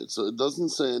 right. So it doesn't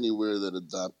say anywhere that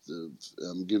adoptive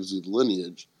gives you the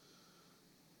lineage.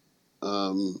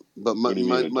 But What do you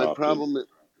mean my adopted? problem.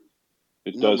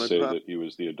 It No, does my say problem. that he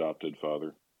was the adopted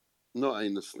father. No, I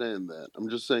understand that. I'm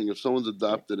just saying, if someone's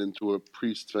adopted into a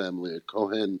priest family, a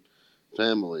Kohen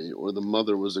family, or the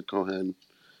mother was a Kohen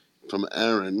from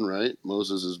Aaron, right?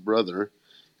 Moses' brother.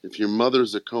 If your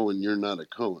mother's a Kohen, you're not a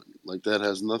Kohen. Like, that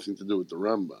has nothing to do with the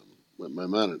Rambam, with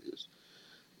Maimonides.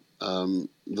 The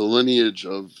lineage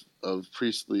of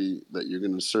priestly that you're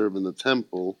going to serve in the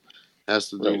temple has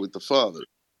to do Right. with the father,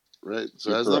 right? So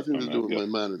You're it has correct nothing on to do that. with Yep.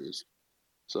 Maimonides.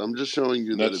 So I'm just showing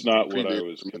you that That's it not what I predates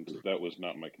was. Maimonides. That was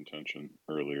not my contention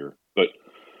earlier. But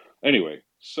anyway,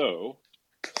 so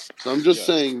So I'm just yes,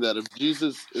 saying that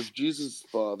if Jesus'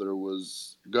 father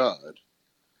was God,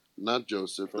 not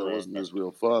Joseph, that wasn't his correct.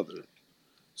 real father.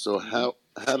 So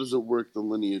Mm-hmm. how does it work the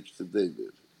lineage to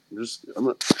David?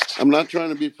 I'm not trying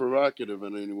to be provocative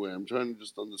in any way. I'm trying to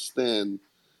just understand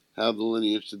how the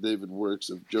lineage to David works.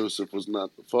 If Joseph was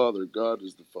not the father, God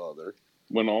is the father.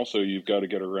 When also you've got to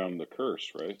get around the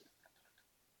curse, right?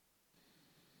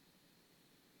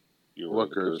 You're aware of What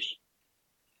the curse? curse?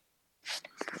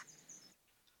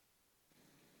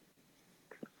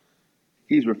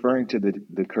 He's referring to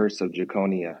the curse of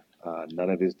Jeconiah. None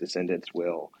of his descendants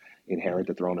will inherit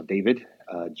the throne of David.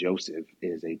 Joseph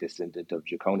is a descendant of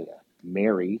Jeconiah.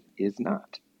 Mary is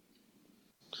not.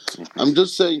 Mm-hmm. I'm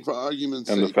just saying, for argument's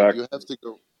And the sake, if fact, you have to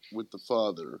go with the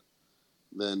father,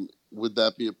 then would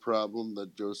that be a problem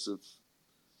that Joseph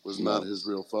was not no, his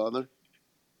real father?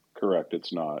 correct,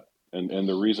 it's not. And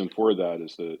the reason for that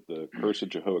is that the curse of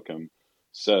Jehoiakim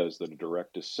says that a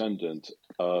direct descendant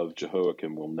of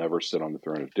Jehoiakim will never sit on the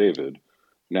throne of David.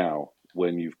 Now,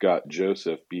 when you've got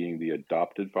Joseph being the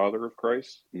adopted father of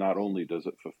Christ, not only does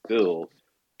it fulfill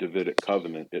Davidic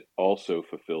covenant, it also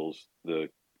fulfills the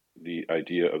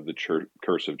idea of the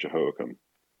curse of Jehoiakim.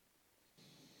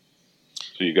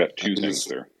 So you got two things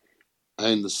there.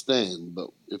 I understand, but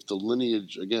if the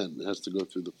lineage again has to go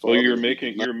through the father, Well, you're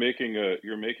making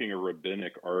a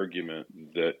rabbinic argument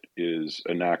that is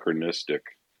anachronistic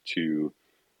to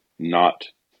not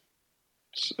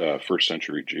first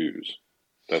century Jews.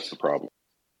 That's the problem.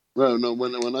 No.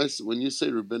 When you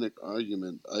say rabbinic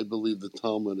argument, I believe the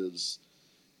Talmud is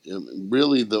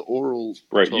really the oral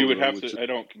Right. Torah, You would have to. I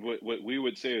don't. What we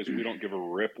would say is we don't give a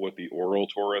rip what the oral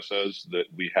Torah says. That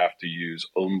we have to use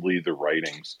only the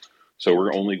writings. So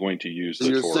we're only going to use So the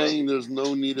you're Torah. saying there's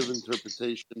no need of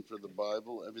interpretation for the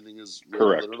Bible. Everything is read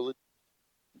Correct. literally.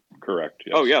 Correct.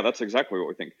 Yes. Oh yeah, that's exactly what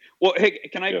we think. Well, hey,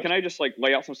 can Yes. I just like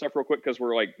lay out some stuff real quick, because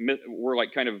we're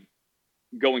like kind of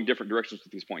going different directions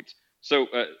with these points. So,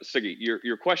 Siggy,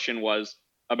 your question was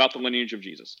about the lineage of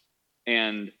Jesus,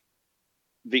 and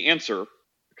the answer,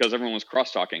 because everyone was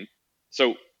cross talking.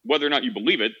 So whether or not you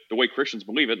believe it, the way Christians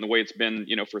believe it, and the way it's been,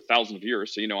 for thousands of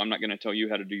years. So, I'm not going to tell you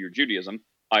how to do your Judaism.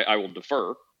 I will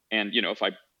defer, and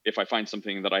if I find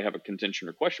something that I have a contention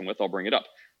or question with, I'll bring it up.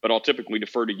 But I'll typically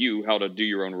defer to you how to do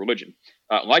your own religion.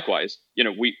 Likewise,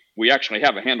 we actually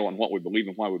have a handle on what we believe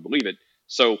and why we believe it.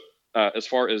 So as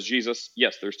far as Jesus,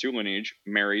 yes, there's two lineage,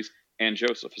 Mary's and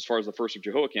Joseph. As far as the first of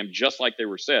Jehoiakim, just like they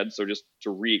were said. So just to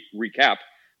recap,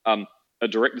 a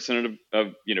direct descendant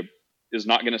of is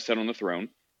not going to sit on the throne.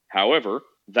 However,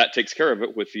 that takes care of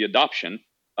it with the adoption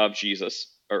of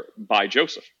Jesus or by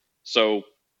Joseph. So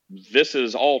this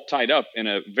is all tied up in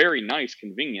a very nice,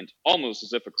 convenient, almost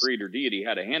as if a creator deity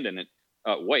had a hand in it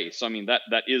way. So I mean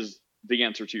that is the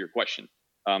answer to your question.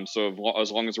 So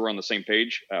as long as we're on the same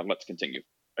page, let's continue.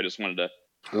 I just wanted to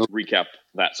recap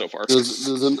that so far.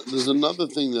 There's another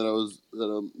thing that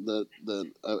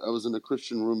I was in a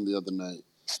Christian room the other night,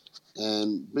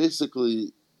 and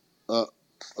basically a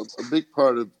big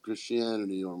part of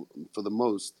Christianity, or for the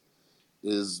most,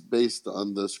 is based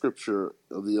on the scripture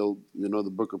of the old, the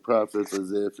book of prophets,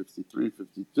 Isaiah 53,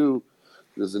 52.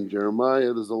 There's in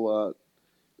Jeremiah. There's a lot.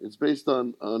 It's based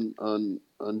on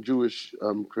Jewish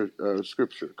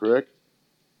scripture, correct?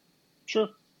 Sure.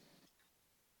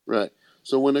 Right.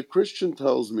 So when a Christian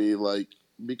tells me, like,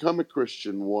 become a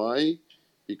Christian, why?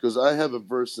 Because I have a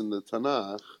verse in the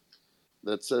Tanakh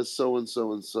that says so and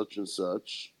so and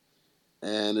such,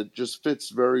 and it just fits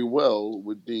very well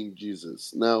with being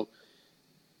Jesus. Now,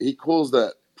 he calls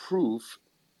that proof.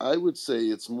 I would say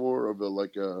it's more of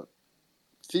a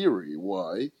theory.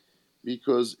 Why?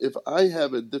 Because if I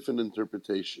have a different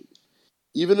interpretation,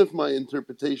 even if my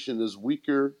interpretation is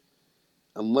weaker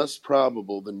and less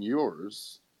probable than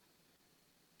yours,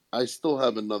 I still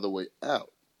have another way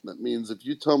out. That means if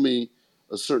you tell me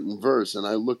a certain verse and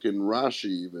I look in Rashi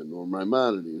even, or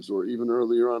Maimonides, or even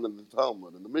earlier on in the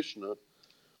Talmud, in the Mishnah,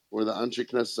 or the Anshe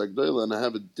Knesset Agdola, and I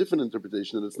have a different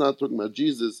interpretation, and it's not talking about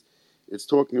Jesus, it's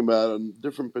talking about a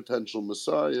different potential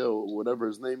Messiah, or whatever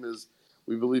his name is.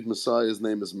 We believe Messiah's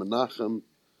name is Menachem,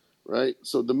 right?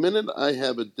 So the minute I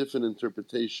have a different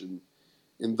interpretation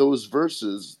in those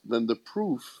verses, then the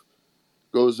proof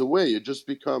goes away. It just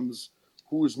becomes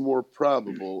who's more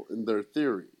probable in their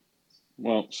theory.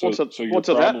 Well, so your what's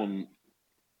problem.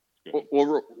 That?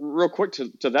 Well, real quick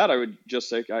to that, I would just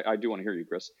say I do want to hear you,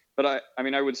 Chris. But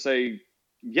I would say,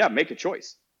 yeah, make a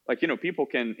choice. Like, people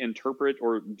can interpret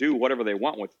or do whatever they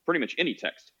want with pretty much any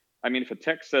text. I mean, if a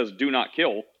text says "do not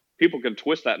kill," people can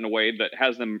twist that in a way that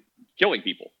has them killing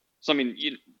people. So I mean,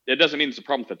 it doesn't mean it's a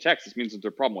problem with the text. It means it's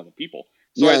a problem with the people.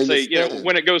 So Yeah, I'd say,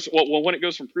 when it goes when it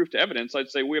goes from proof to evidence, I'd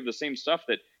say we have the same stuff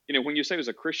that when you say it was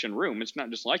a Christian room, it's not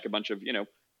just like a bunch of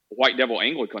white devil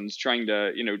Anglicans trying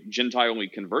to Gentilely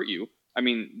convert you. I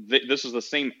mean, this is the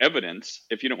same evidence.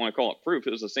 If you don't want to call it proof,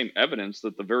 it was the same evidence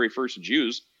that the very first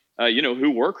Jews,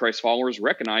 who were Christ followers,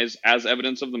 recognized as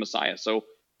evidence of the Messiah. So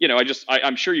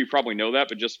I'm sure you probably know that,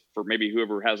 but just for maybe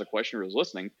whoever has a question or is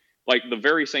listening, like the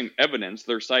very same evidence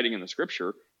they're citing in the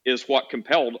Scripture is what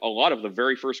compelled a lot of the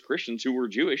very first Christians who were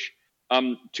Jewish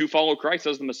to follow Christ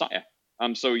as the Messiah.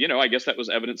 So I guess that was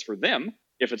evidence for them.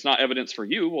 If it's not evidence for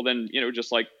you, well then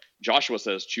just like Joshua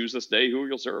says, choose this day who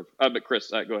you'll serve. But Chris,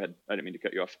 go ahead. I didn't mean to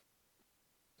cut you off.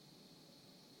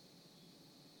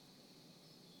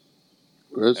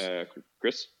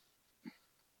 Chris?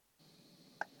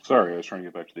 Sorry, I was trying to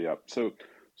get back to the app.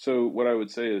 So what I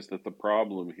would say is that the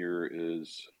problem here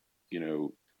is,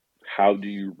 how do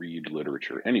you read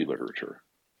literature, any literature?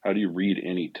 How do you read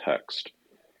any text?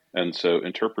 And so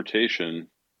interpretation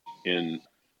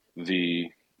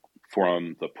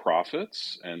from the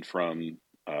prophets and from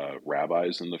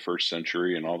rabbis in the first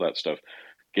century and all that stuff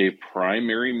gave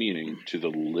primary meaning to the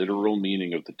literal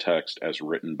meaning of the text as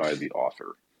written by the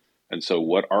author. And so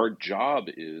what our job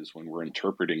is when we're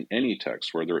interpreting any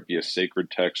text, whether it be a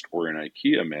sacred text or an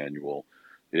IKEA manual,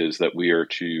 is that we are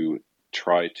to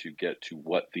try to get to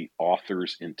what the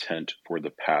author's intent for the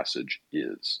passage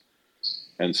is.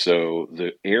 And so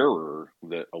the error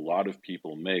that a lot of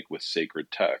people make with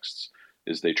sacred texts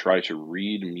is they try to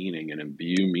read meaning and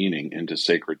imbue meaning into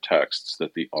sacred texts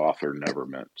that the author never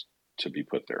meant to be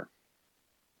put there.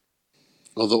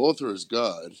 Well, the author is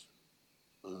God.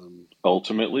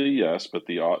 Ultimately, yes, but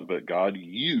God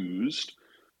used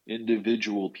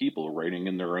individual people writing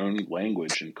in their own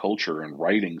language and culture and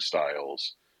writing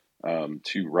styles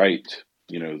to write,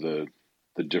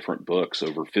 the different books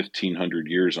over 1,500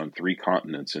 years on 3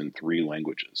 continents in 3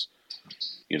 languages.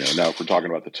 Now if we're talking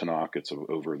about the Tanakh, it's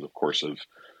over the course of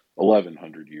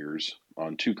 1,100 years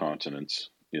on 2 continents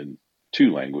in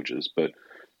 2 languages. But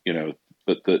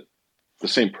the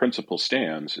same principle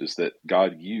stands, is that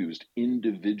God used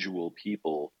individual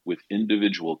people with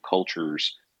individual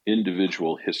cultures,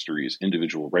 individual histories,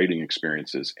 individual writing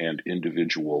experiences, and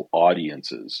individual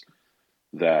audiences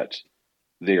that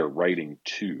they are writing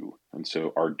to. And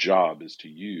so our job is to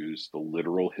use the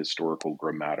literal, historical,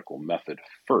 grammatical method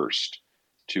first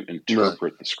to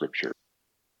interpret the Scripture.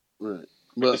 Right.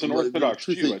 But as an Orthodox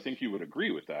Jew, I think you would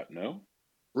agree with that, no?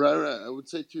 Right. I would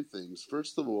say 2 things.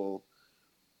 First of all,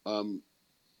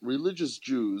 religious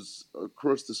Jews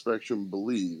across the spectrum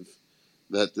believe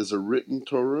that there's a written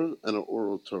Torah and an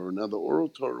oral Torah. Now, the oral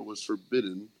Torah was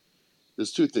forbidden.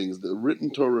 There's 2 things. The written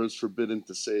Torah is forbidden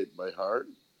to say it by heart,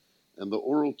 and the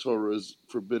oral Torah is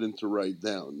forbidden to write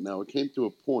down. Now, it came to a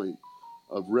point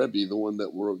of Rebbe, the one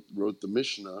that wrote the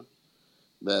Mishnah,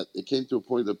 that it came to a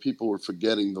point that people were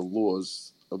forgetting the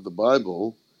laws of the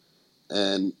Bible,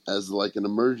 and as like an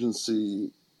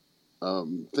emergency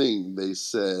thing, they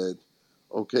said,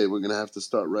 okay, we're going to have to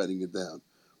start writing it down.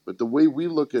 But the way we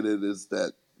look at it is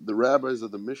that the rabbis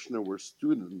of the Mishnah were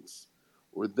students,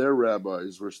 or their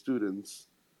rabbis were students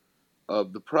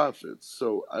of the prophets.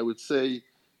 So I would say,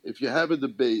 if you have a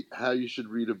debate how you should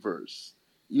read a verse,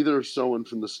 either someone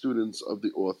from the students of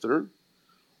the author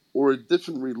or a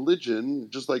different religion,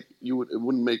 just like it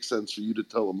wouldn't make sense for you to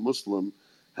tell a Muslim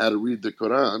how to read the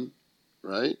Quran,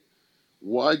 right?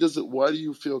 Why do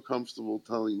you feel comfortable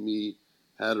telling me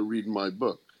how to read my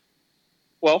book?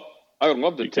 Well, I would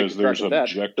love to take Because a crack there's at that.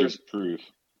 objective proof.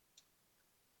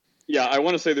 Yeah, I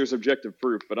want to say there's objective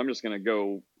proof, but I'm just going to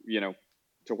go,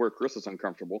 to where Chris is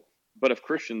uncomfortable. But if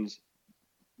Christians,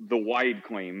 the wide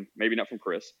claim, maybe not from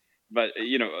Chris, but,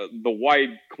 the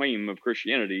wide claim of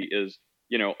Christianity is,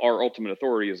 our ultimate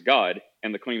authority is God,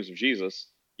 and the claims of Jesus,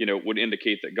 would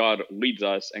indicate that God leads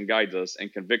us and guides us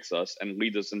and convicts us and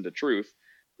leads us into truth,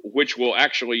 which will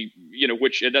actually,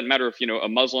 which it doesn't matter if, a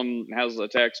Muslim has a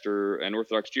text or an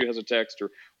Orthodox Jew has a text or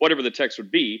whatever the text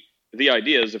would be. The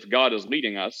idea is if God is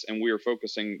leading us and we are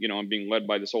focusing, on being led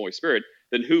by this Holy Spirit,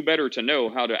 then who better to know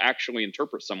how to actually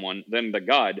interpret someone than the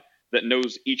God that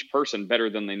knows each person better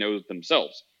than they know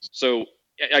themselves. So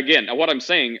again, what I'm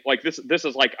saying, like this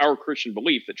is like our Christian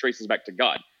belief that traces back to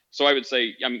God. So I would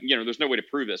say, there's no way to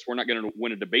prove this. We're not going to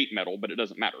win a debate medal, but it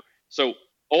doesn't matter. So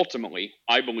ultimately,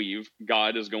 I believe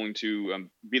God is going to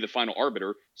be the final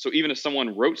arbiter. So even if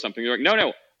someone wrote something, they're like,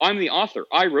 no, I'm the author.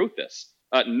 I wrote this.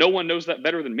 No one knows that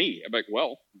better than me. I'm like,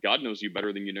 well, God knows you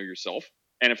better than you know yourself.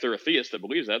 And if they're a theist that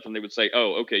believes that, then they would say,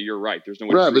 oh, okay, you're right. There's no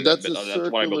way to Right, prove but that's that, a but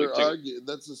that's what I believe circular too.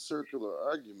 That's a circular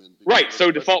argument. Right.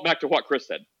 So default back to what Chris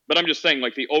said. But I'm just saying,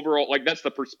 like, the overall, like, that's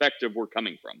the perspective we're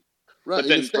coming from. Right. But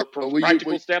then for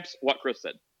practical steps, what Chris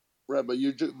said. Right, but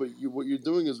what you're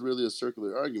doing is really a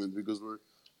circular argument because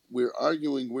we're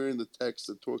arguing where in the text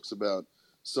that talks about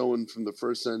someone from the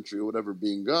first century or whatever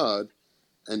being God,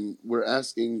 and we're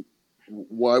asking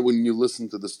why wouldn't you listen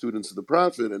to the students of the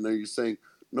prophet? And then you're saying,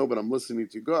 no, but I'm listening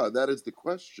to God. That is the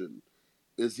question.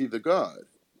 Is he the God?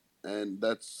 And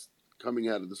that's coming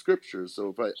out of the scriptures. So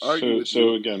if I argue with you...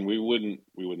 So again, we wouldn't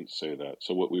say that.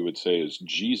 So what we would say is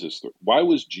Jesus. Why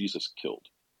was Jesus killed?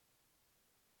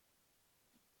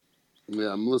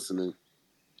 Yeah, I'm listening.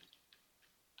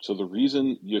 So the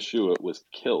reason Yeshua was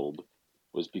killed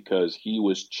was because he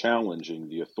was challenging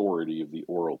the authority of the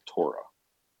oral Torah.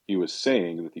 He was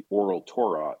saying that the oral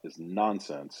Torah is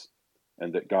nonsense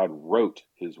and that God wrote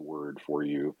his word for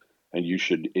you and you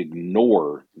should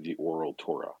ignore the oral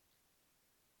Torah.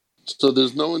 So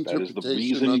there's no That is the interpretation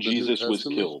reason on the Jesus New was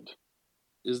Testament? killed.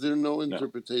 Is there no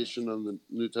interpretation on the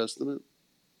New Testament?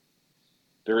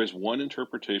 There is one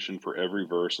interpretation for every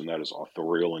verse, and that is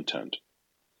authorial intent.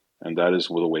 And that is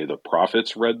the way the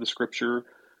prophets read the scripture,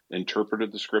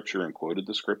 interpreted the scripture, and quoted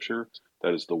the scripture.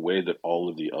 That is the way that all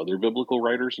of the other biblical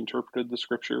writers interpreted the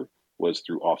scripture, was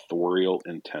through authorial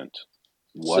intent.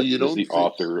 What is the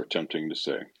author attempting to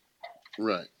say?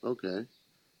 Right, okay.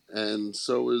 And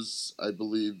so is, I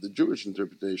believe, the Jewish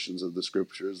interpretations of the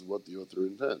scriptures, what the author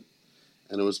intended.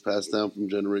 And it was passed down from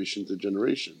generation to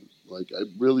generation. Like, I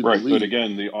really believe... Right, but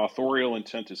again, the authorial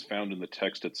intent is found in the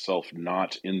text itself,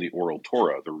 not in the oral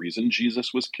Torah. The reason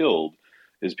Jesus was killed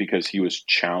is because he was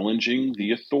challenging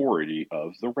the authority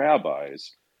of the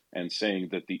rabbis and saying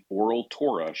that the oral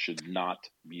Torah should not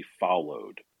be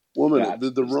followed. One minute,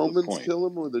 did the Romans kill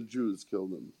him or the Jews kill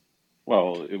him?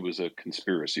 Well, it was a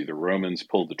conspiracy. The Romans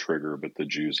pulled the trigger, but the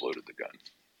Jews loaded the gun.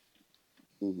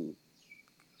 Mm-hmm.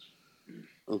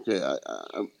 Okay, I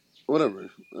whatever.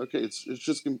 Okay, it's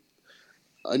just...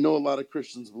 I know a lot of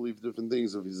Christians believe different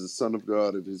things. If he's the Son of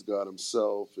God, if he's God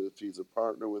himself, if he's a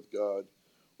partner with God,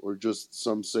 or just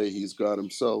some say he's God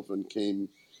himself and came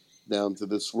down to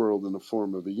this world in the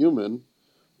form of a human.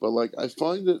 But like, I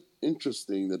find it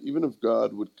interesting that even if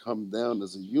God would come down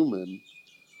as a human,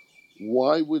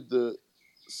 why would the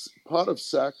part of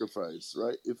sacrifice,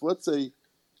 right? If let's say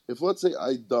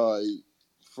I die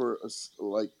for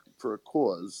a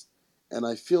cause, and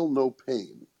I feel no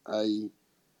pain, I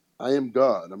am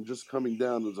God. I'm just coming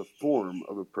down as a form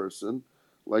of a person.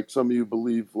 Like some of you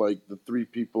believe, like the three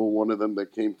people, one of them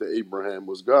that came to Abraham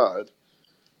was God,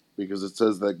 because it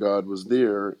says that God was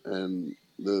there and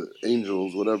the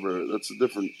angels, whatever. That's a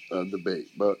different debate.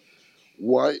 But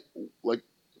why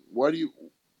do you...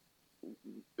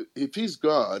 If he's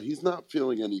God, he's not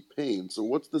feeling any pain. So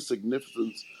what's the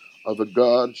significance of a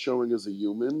God showing as a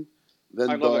human?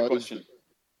 Then I love that question.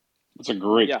 That's a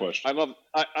great question. I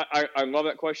love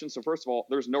that question. So first of all,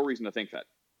 there's no reason to think that.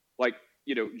 Like,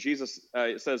 Jesus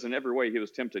it says in every way he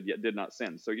was tempted yet did not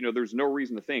sin. So, there's no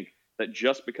reason to think that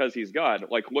just because he's God,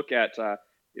 like look at,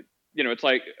 it's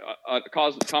like a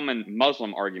common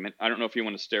Muslim argument. I don't know if you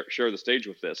want to share the stage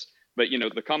with this, but,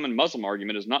 the common Muslim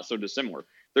argument is not so dissimilar.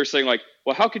 They're saying like,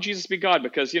 well, how could Jesus be God?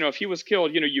 Because, if he was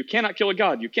killed, you cannot kill a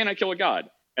God. You cannot kill a God.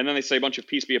 And then they say a bunch of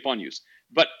peace be upon yous.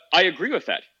 But I agree with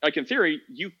that. Like in theory,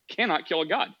 you cannot kill a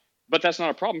God. But that's not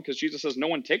a problem because Jesus says, no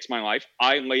one takes my life.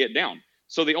 I lay it down.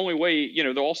 So the only way,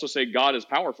 they'll also say God is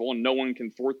powerful and no one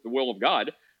can thwart the will of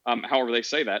God, however they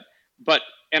say that.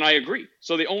 And I agree.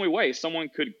 So the only way someone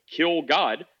could kill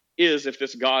God is if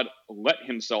this God let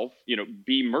himself,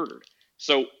 be murdered.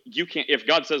 So you can't, if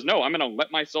God says, no, I'm going to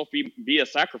let myself be a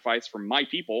sacrifice for my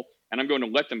people, and I'm going to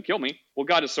let them kill me. Well,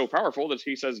 God is so powerful that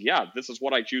he says, yeah, this is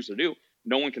what I choose to do.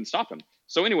 No one can stop him.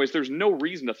 So anyways, there's no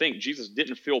reason to think Jesus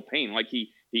didn't feel pain. Like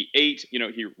he ate,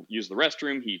 he used the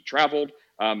restroom, he traveled,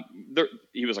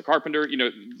 he was a carpenter.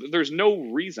 There's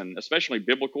no reason, especially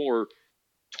biblical or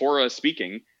Torah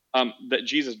speaking, that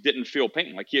Jesus didn't feel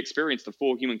pain. Like he experienced the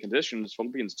full human condition.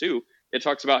 Philippians 2, it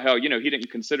talks about how, he didn't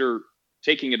consider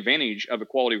taking advantage of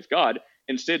equality with God.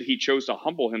 Instead, he chose to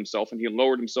humble himself, and he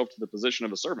lowered himself to the position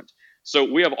of a servant.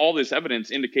 So we have all this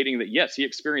evidence indicating that, yes, he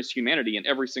experienced humanity in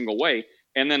every single way.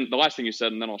 And then the last thing you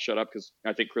said, and then I'll shut up because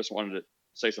I think Chris wanted to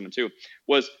say something too,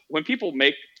 was when people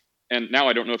make, and now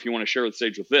I don't know if you want to share the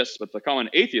stage with this, but the common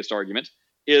atheist argument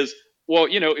is, well,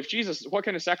 if Jesus, what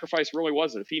kind of sacrifice really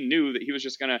was it? If he knew that he was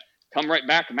just going to come right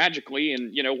back magically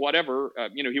and, whatever,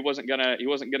 he wasn't going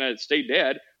to stay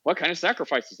dead, what kind of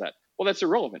sacrifice is that? Well, that's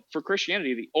irrelevant. For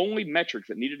Christianity, the only metric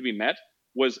that needed to be met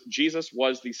was Jesus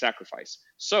was the sacrifice.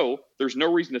 So there's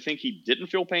no reason to think he didn't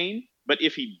feel pain, but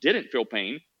if he didn't feel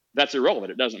pain, that's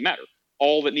irrelevant. It doesn't matter.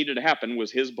 All that needed to happen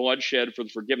was his blood shed for the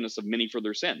forgiveness of many for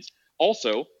their sins.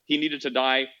 Also, he needed to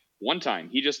die one time.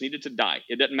 He just needed to die.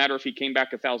 It doesn't matter if he came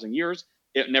back 1,000 years.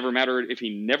 It never mattered if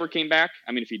he never came back.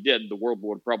 I mean, if he did, the world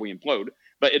would probably implode.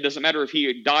 But it doesn't matter if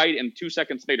he died and 2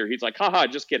 seconds later, he's like, haha,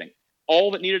 just kidding.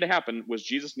 All that needed to happen was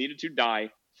Jesus needed to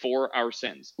die for our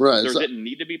sins. Right. There didn't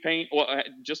need to be pain. Well,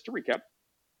 just to recap,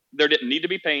 there didn't need to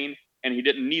be pain, and he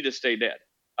didn't need to stay dead.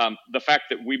 The fact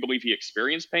that we believe he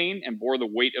experienced pain and bore the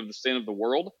weight of the sin of the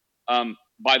world,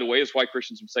 by the way, is why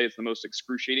Christians would say it's the most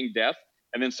excruciating death.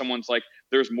 And then someone's like,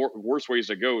 there's worse ways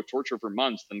to go, torture for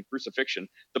months than crucifixion.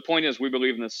 The point is, we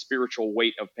believe in the spiritual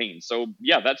weight of pain. So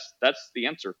yeah, that's the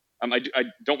answer. I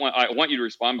want you to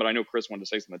respond, but I know Chris wanted to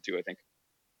say something too, I think.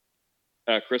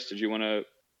 Chris, did you want to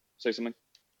say something?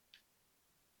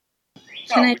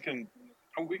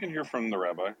 We can hear from the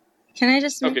rabbi. Can I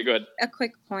just make go ahead. a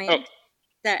quick point? Oh.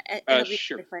 That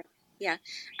Sure. Quick. Yeah.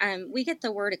 We get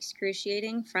the word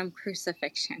excruciating from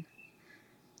crucifixion.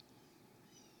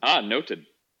 Noted.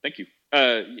 Thank you.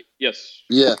 Yes.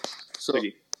 Yeah. So,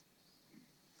 Maybe.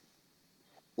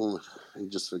 well, I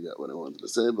just forgot what I wanted to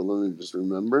say, but let me just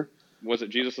remember. Was it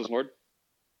Jesus is Lord?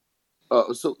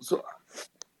 So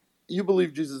you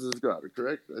believe Jesus is God,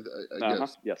 correct? I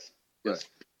guess. Yes. Right. Yes.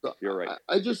 So You're right.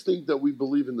 I just think that we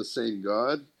believe in the same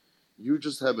God. You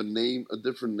just have a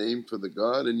different name for the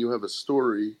God, and you have a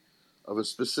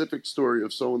specific story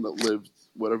of someone that lived,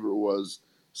 whatever it was,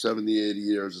 70, 80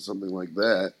 years or something like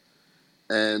that.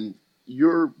 And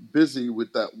you're busy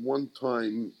with that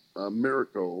one-time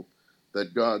miracle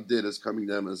that God did as coming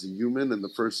down as a human in the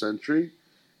first century.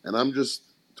 And I'm just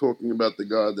talking about the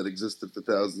God that existed for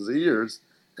thousands of years.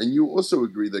 And you also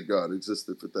agree that God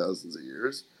existed for thousands of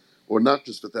years, or not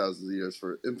just for thousands of years,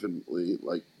 for infinitely,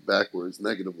 like backwards,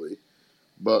 negatively.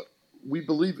 But we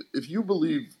believe, if you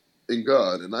believe in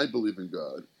God, and I believe in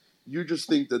God, you just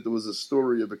think that there was a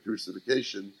story of a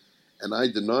crucifixion, and I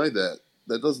deny that.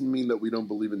 That doesn't mean that we don't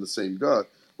believe in the same God.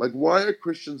 Like, why are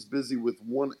Christians busy with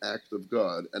one act of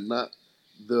God and not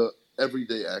the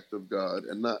everyday act of God,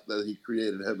 and not that he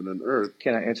created heaven and earth?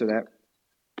 Can I answer that?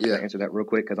 Yeah. Can I answer that real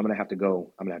quick? Because I'm going to have to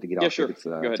go. I'm going to have to get off sure.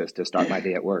 to start my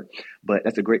day at work. But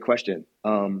that's a great question.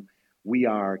 We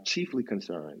are chiefly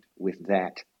concerned with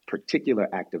that particular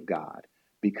act of God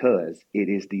because it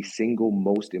is the single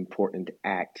most important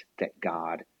act that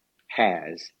God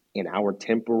has in our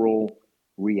temporal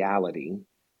reality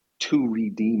to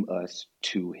redeem us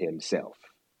to himself.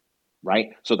 Right?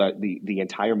 So the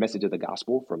entire message of the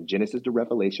gospel from Genesis to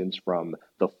Revelations, from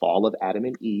the fall of Adam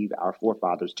and Eve, our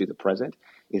forefathers, to the present,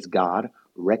 is God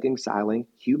reconciling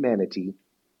humanity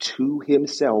to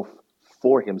himself,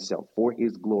 for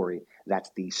his glory.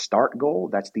 That's the start goal.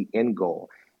 That's the end goal.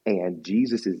 And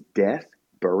Jesus's death,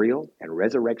 burial, and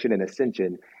resurrection and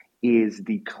ascension is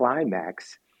the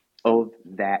climax of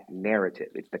that narrative.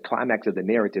 It's the climax of the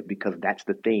narrative because that's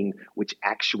the thing which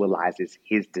actualizes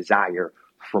his desire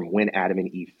from when Adam and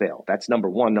Eve fell. That's number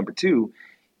one. Number two,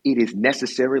 it is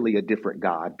necessarily a different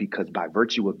God because by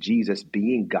virtue of Jesus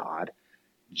being God,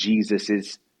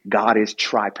 God is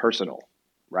tri-personal,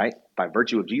 right? By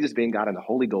virtue of Jesus being God and the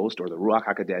Holy Ghost, or the Ruach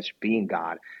HaKodesh being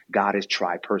God, God is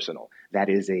tri-personal. That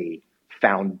is a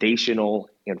foundational,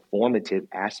 informative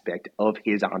aspect of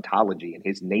his ontology and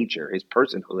his nature, his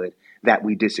personhood that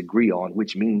we disagree on,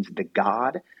 which means the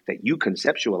God that you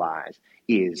conceptualize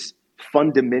is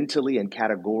fundamentally and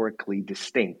categorically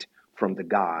distinct from the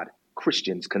God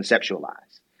Christians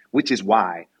conceptualize, which is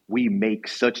why we make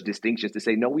such distinctions to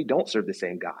say, no, we don't serve the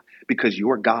same God, because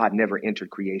your God never entered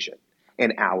creation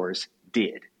and ours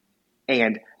did.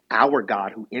 And our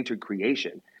God who entered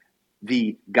creation.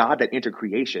 The God that entered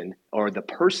creation, or the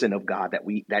person of God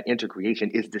that entered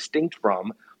creation, is distinct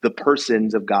from the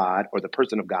persons of God, or the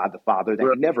person of God, the Father, that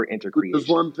Right. never entered There's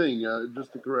creation. one thing,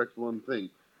 just to correct one thing.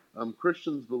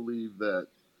 Christians believe that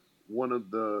one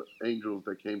of the angels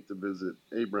that came to visit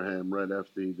Abraham right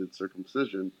after he did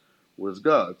circumcision was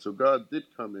God. So God did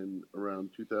come in around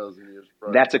 2,000 years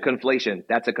prior. That's a conflation.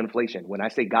 That's a conflation. When I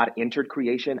say God entered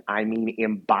creation, I mean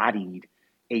embodied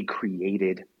a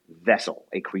created vessel,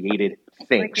 a created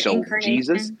thing. Like an So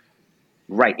Jesus, incarnation.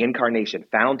 right, incarnation,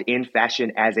 found in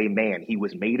fashion as a man. He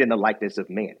was made in the likeness of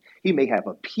man. He may have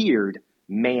appeared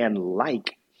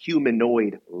man-like,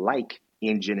 humanoid-like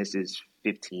in Genesis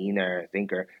 15, or I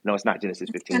think, or no, it's not Genesis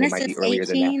 15. It might be Genesis earlier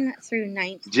than that. 18 through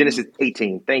 19. Genesis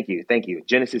 18. Thank you. Thank you.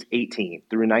 Genesis 18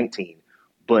 through 19.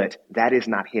 But that is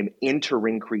not him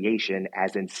entering creation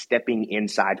as in stepping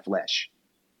inside flesh.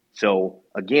 So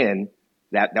again,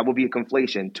 that will be a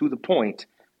conflation. To the point,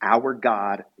 our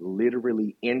God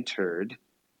literally entered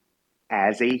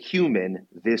as a human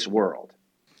this world.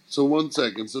 So 1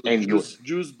 second. So And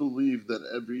Jews believe that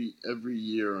every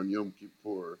year on Yom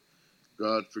Kippur,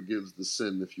 God forgives the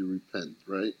sin if you repent,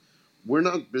 right? We're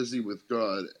not busy with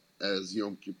God as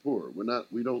Yom Kippur.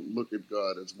 We don't look at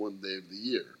God as one day of the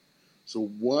year. So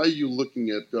why are you looking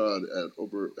at God at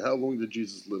over how long did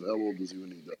Jesus live? How old was he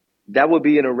when he died? that would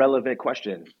be an irrelevant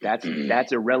question.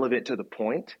 That's irrelevant to the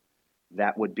point.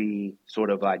 That would be sort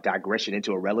of a digression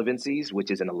into irrelevancies,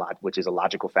 which is a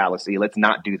logical fallacy. Let's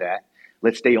not do that.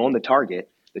 Let's stay on the target.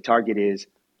 The target is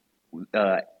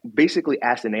basically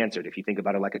asked and answered. If you think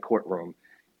about it like a courtroom,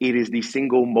 it is the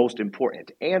single most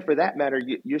important. And for that matter,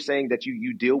 you're saying that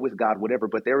you deal with God, whatever,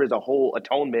 but there is a whole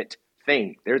atonement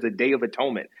thing. There's a day of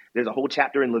atonement. There's a whole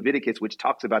chapter in Leviticus which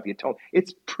talks about the atonement.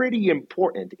 It's pretty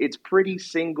important. It's pretty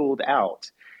singled out.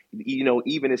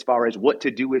 Even as far as what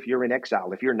to do if you're in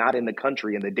exile, if you're not in the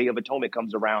country and the Day of Atonement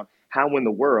comes around, how in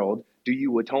the world do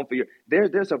you atone for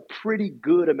there's a pretty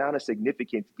good amount of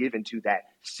significance given to that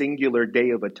singular Day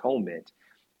of Atonement.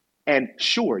 And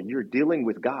sure, you're dealing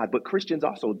with God, but Christians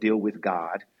also deal with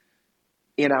God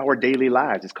in our daily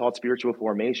lives. It's called spiritual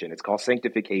formation. It's called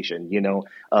sanctification.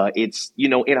 It's,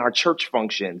 in our church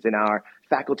functions, in our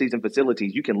faculties and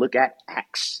facilities, you can look at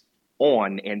Acts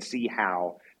on and see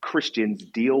how Christians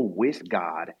deal with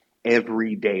God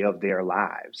every day of their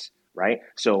lives, right?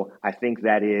 So I think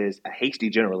that is a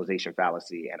hasty generalization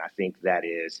fallacy, and I think that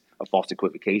is a false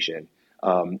equivocation.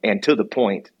 And to the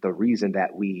point, the reason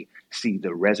that we see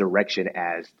the resurrection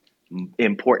as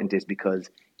important is because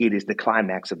it is the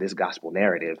climax of this gospel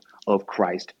narrative of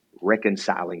Christ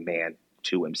reconciling man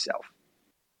to himself.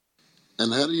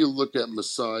 And how do you look at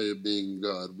Messiah being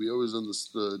God? We always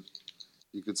understood,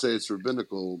 you could say it's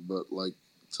rabbinical, but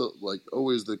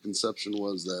always the conception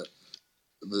was that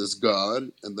there's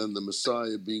God, and then the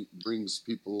Messiah brings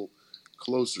people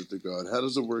closer to God. How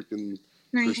does it work in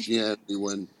Christianity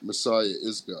when Messiah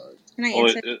is God? Can I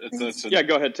answer? Yeah,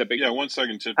 go ahead, Tippy. Yeah, 1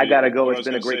 second, Tippy. I gotta go. What It's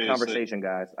been a great conversation,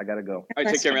 guys. I gotta go. All right,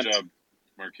 take care, man. Good job,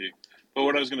 Marquis. But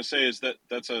what I was going to say is that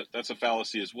that's a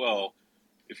fallacy as well.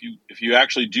 If you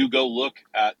actually do go look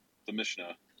at the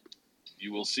Mishnah,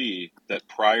 you will see that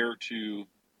prior to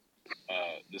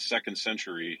the 2nd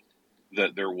century,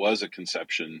 that there was a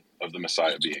conception of the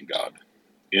Messiah being God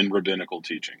in rabbinical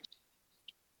teaching.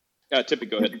 Tippy,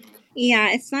 go ahead.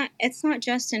 Yeah, it's not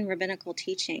just in rabbinical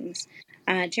teachings.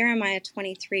 Jeremiah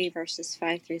 23 verses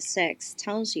 5 through 6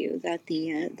 tells you that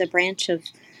the branch of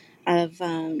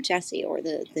Jesse, or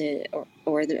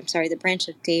the branch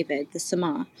of David, the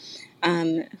Sama,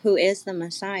 who is the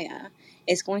Messiah,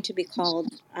 is going to be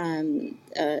called, and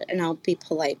I'll be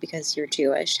polite because you're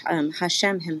Jewish,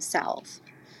 Hashem himself.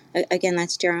 Again,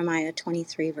 that's Jeremiah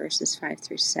 23 verses 5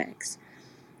 through 6.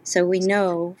 So we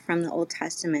know from the Old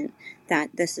Testament that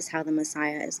this is how the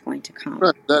Messiah is going to come.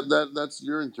 Right. That's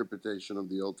your interpretation of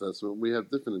the Old Testament. We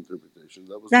have different interpretations.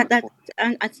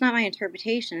 That's not my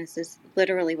interpretation. It's just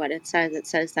literally what it says. It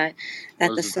says that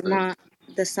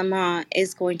the Sama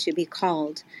is going to be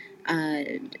called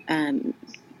Hashem.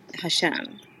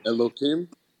 Elohim?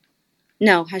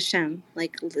 No, Hashem,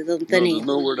 like the name. There's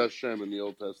no word Hashem in the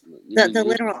Old Testament. The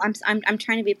literal. I'm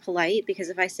trying to be polite, because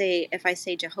if I say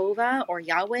Jehovah or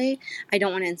Yahweh, I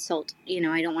don't want to insult.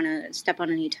 I don't want to step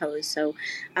on any toes. So,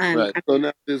 right. So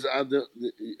now is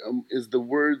the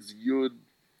words Yud?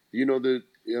 You know the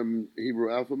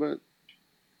Hebrew alphabet?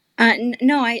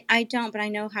 No, I don't, but I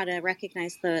know how to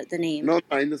recognize the name. No,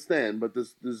 I understand, but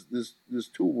there's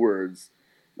 2 words.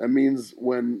 That means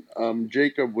when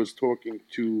Jacob was talking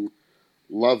to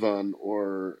Lavan,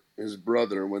 or his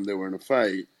brother, when they were in a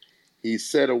fight, he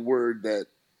said a word that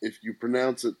if you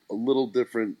pronounce it a little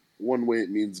different, one way it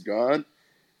means God,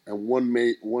 and one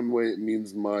way it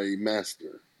means my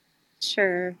master.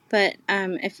 Sure, but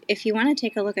if you want to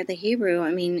take a look at the Hebrew,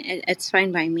 I mean, it's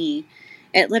fine by me.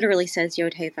 It literally says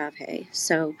Yod He Vav He,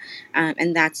 so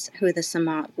and that's what the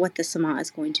Sama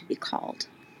is going to be called.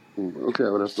 Okay, I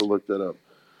would have to look that up.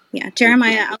 Yeah,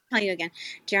 Jeremiah. I'll tell you again.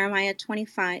 Jeremiah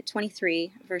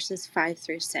 23 verses 5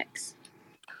 through 6.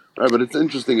 All right, but it's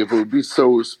interesting if it would be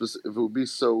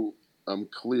so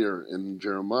clear in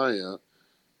Jeremiah.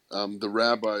 The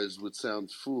rabbis would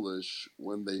sound foolish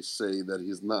when they say that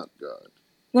he's not God.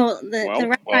 Well,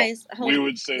 the rabbis. We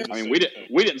would say the I mean, same we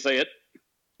thing. didn't say it.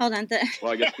 Hold on.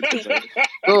 Well, I guess we could say it.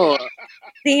 No,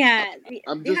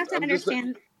 You have to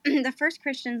understand. The first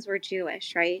Christians were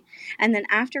Jewish, right? And then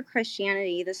after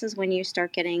Christianity, this is when you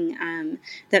start getting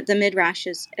the Midrash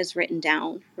is written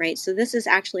down, right? So this is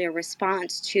actually a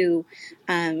response to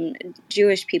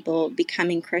Jewish people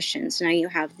becoming Christians. Now you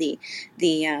have the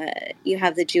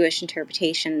Jewish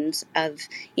interpretations of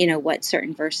what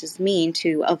certain verses mean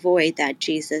to avoid that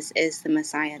Jesus is the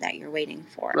Messiah that you're waiting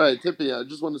for. Right, Tippy. I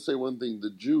just want to say one thing: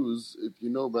 the Jews, if you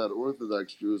know about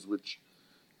Orthodox Jews, which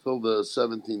till the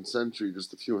 17th century,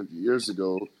 just a few hundred years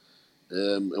ago,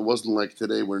 it wasn't like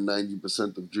today where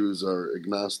 90% of Jews are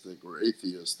agnostic or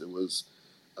atheist. It was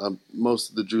most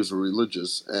of the Jews were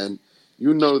religious, and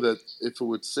you know that if it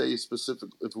would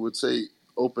say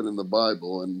open in the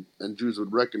Bible, and Jews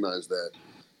would recognize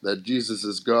that Jesus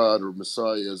is God or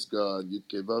Messiah is God,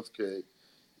 Yud-Keh Vav-Keh,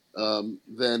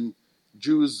 then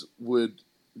Jews would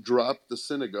drop the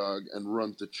synagogue and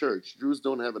run to church. Jews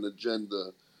don't have an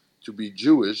agenda to be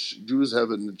Jewish. Jews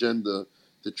have an agenda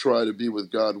to try to be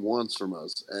what God wants from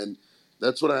us. And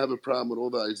that's what I have a problem with all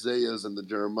the Isaiahs and the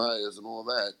Jeremiahs and all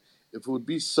that. If it would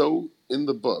be so in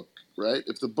the book, right?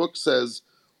 If the book says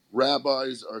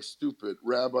rabbis are stupid,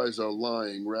 rabbis are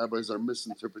lying, rabbis are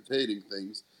misinterpreting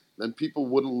things, then people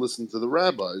wouldn't listen to the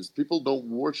rabbis. People don't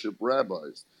worship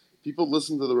rabbis. People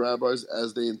listen to the rabbis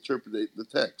as they interpret the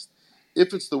text.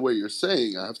 If it's the way you're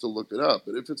saying, I have to look it up,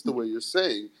 but if it's the way you're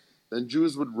saying, then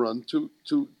Jews would run to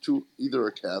either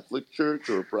a Catholic church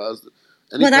or a Protestant.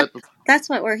 That's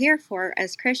what we're here for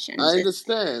as Christians. I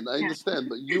understand,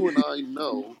 but you and I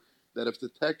know that if the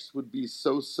text would be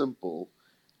so simple,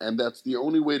 and that's the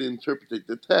only way to interpret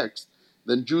the text,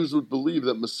 then Jews would believe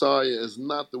that Messiah is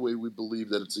not the way we believe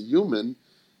that it's a human.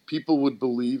 People would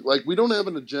believe, like, we don't have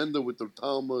an agenda with the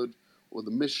Talmud or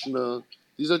the Mishnah.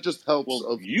 These are just helps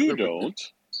of... You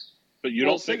don't, but you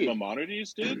don't think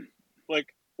Maimonides did?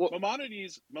 Like,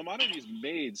 Maimonides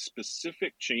made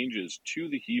specific changes to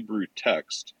the Hebrew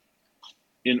text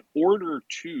in order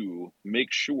to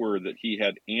make sure that he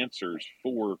had answers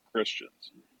for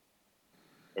Christians.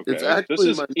 Okay, it's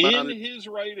actually this is in his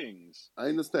writings. I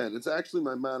understand. It's actually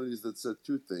Maimonides that said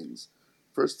two things.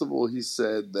 First of all, he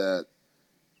said that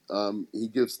he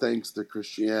gives thanks to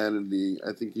Christianity.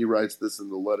 I think he writes this in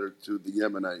the letter to the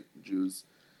Yemenite Jews,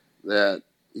 that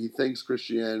he thanks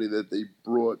Christianity that they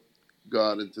brought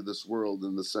God into this world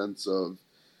in the sense of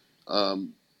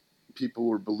people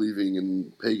were believing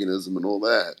in paganism and all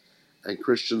that, and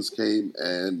Christians came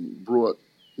and brought,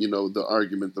 the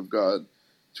argument of God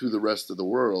to the rest of the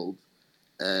world,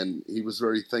 and he was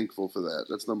very thankful for that.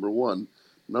 That's number one.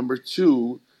 Number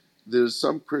two, there's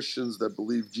some Christians that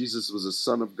believe Jesus was a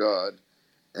son of God,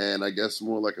 and I guess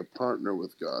more like a partner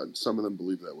with God. Some of them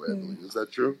believe that way, I believe. Is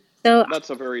that true? So that's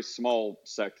a very small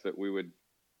sect that we would...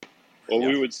 Well,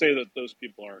 we would say that those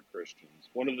people aren't Christians.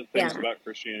 One of the things about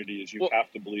Christianity is you have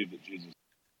to believe that Jesus...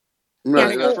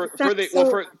 Right.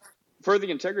 For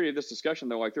the integrity of this discussion,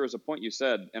 though, like there was a point you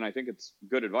said, and I think it's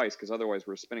good advice because otherwise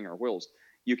we're spinning our wheels.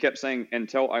 You kept saying,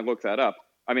 until I look that up.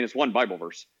 I mean, it's one Bible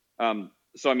verse.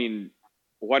 So, I mean,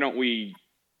 why don't we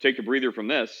take a breather from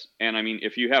this? And I mean,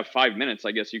 if you have 5 minutes,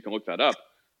 I guess you can look that up.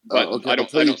 But okay. I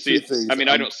don't see it. I mean,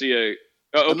 I don't see a...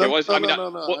 Oh, okay. I'm going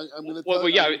to tell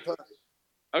you.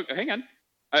 Okay, hang on.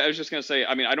 I was just going to say,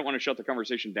 I mean, I don't want to shut the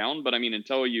conversation down, but I mean,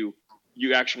 until you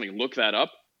actually look that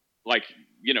up, like,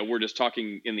 we're just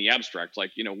talking in the abstract,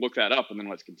 like, look that up and then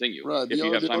let's continue. Right. If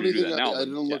you have time to do that now. I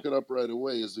didn't look it up right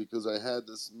away is because I had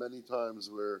this many times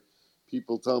where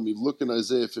people tell me, look in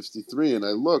Isaiah 53, and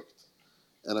I looked,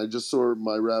 and I just saw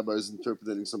my rabbis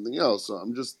interpreting something else. So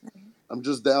I'm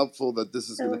just doubtful that this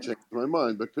is going to change my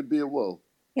mind, but could be a woe.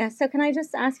 Yeah. So can I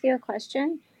just ask you a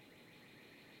question?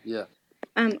 Yeah.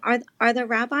 Are the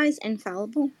rabbis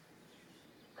infallible?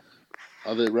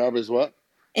 Are the rabbis what?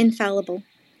 Infallible.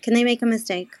 Can they make a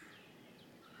mistake?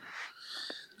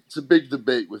 It's a big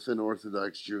debate within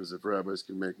Orthodox Jews if rabbis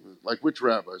can make, like which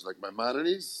rabbis, like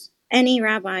Maimonides? Any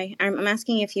rabbi. I'm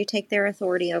asking if you take their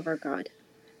authority over God.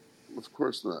 Of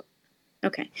course not.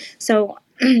 Okay, so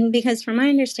because from my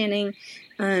understanding,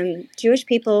 Jewish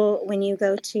people, when you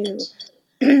go to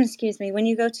excuse me, when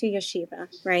you go to yeshiva,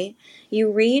 right,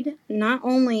 you read not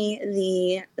only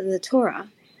the Torah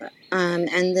and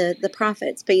the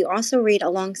prophets, but you also read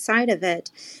alongside of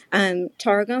it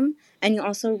Targum, and you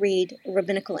also read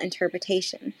rabbinical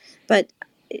interpretation. But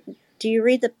do you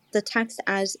read the text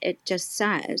as it just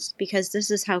says? Because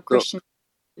this is how So, Christians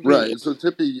right. read. So,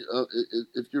 Tippy,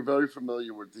 if you're very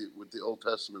familiar with the Old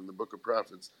Testament, the Book of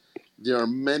Prophets, there are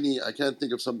many. I can't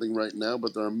think of something right now,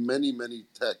 but there are many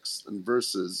texts and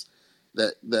verses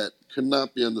that could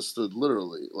not be understood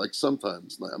literally. Like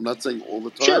sometimes, I'm not saying all the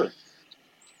time, Sure. Of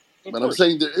but I'm course.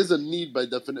 saying there is a need by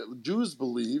definition. Jews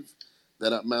believe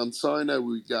that at Mount Sinai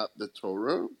we got the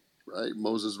Torah, right?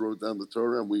 Moses wrote down the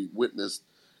Torah, and we witnessed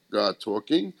God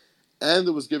talking, and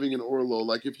it was giving an oral law.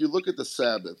 Like if you look at the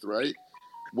Sabbath, right?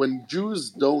 When Jews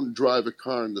don't drive a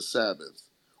car on the Sabbath,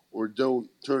 or don't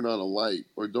turn on a light,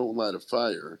 or don't light a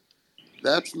fire,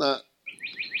 that's not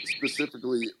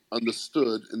specifically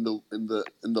understood in the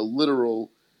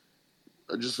literal,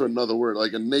 just for another word,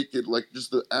 like a naked, like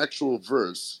just the actual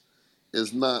verse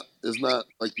is not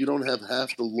like you don't have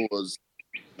half the laws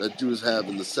that Jews have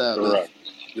in the Sabbath. Correct.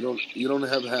 You don't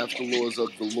have half the laws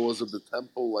of the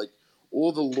temple, like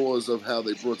all the laws of how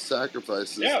they brought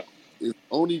sacrifices. Yeah. Is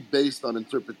only based on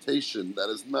interpretation.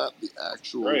 That is not the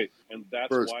actual Right. And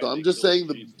that's verse. why So I'm they just killed saying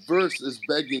the Jesus. verse is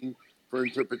begging for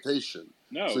interpretation.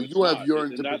 No, So it's you have not. your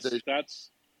And interpretation.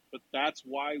 that's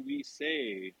why we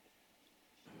say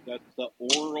that the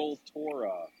oral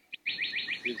Torah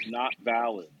is not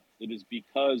valid. It is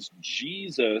because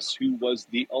Jesus, who was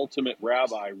the ultimate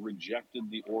rabbi, rejected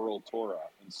the oral Torah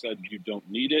and said, you don't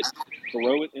need it,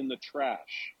 throw it in the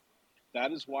trash.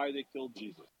 That is why they killed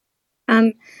Jesus.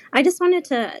 I just wanted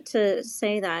to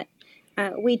say that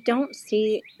we don't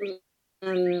see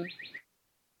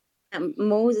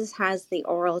Moses has the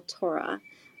oral Torah.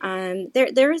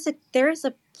 There is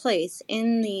a place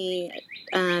in the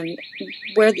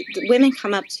where the women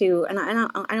come up to, and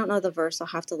I don't know the verse. I'll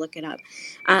have to look it up.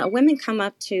 Women come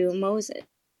up to Moses.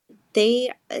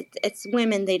 It's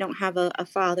women. They don't have a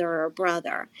father or a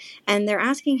brother, and they're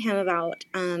asking him about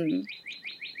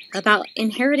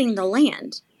inheriting the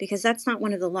land, because that's not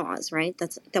one of the laws, right?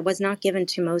 That was not given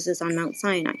to Moses on Mount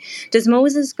Sinai. Does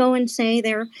Moses go and say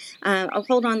there, oh,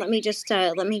 hold on, let me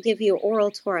give you oral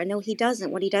Torah? No, he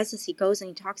doesn't. What he does is he goes and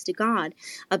he talks to God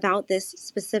about this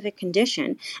specific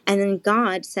condition, and then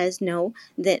God says no,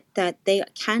 that they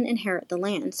can inherit the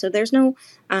land. So there's no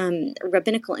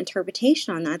rabbinical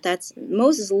interpretation on that. That's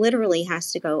Moses literally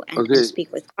has to go and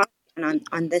speak with God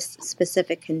on this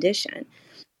specific condition.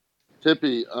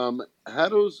 Tippy, how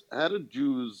did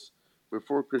Jews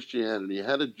before Christianity?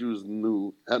 How did Jews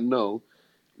know?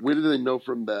 Where did they know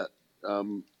from that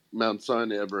Mount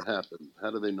Sinai ever happened?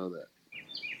 How do they know that?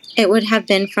 It would have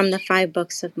been from the 5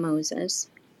 books of Moses.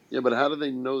 Yeah, but how do they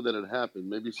know that it happened?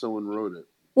 Maybe someone wrote it.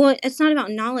 Well, it's not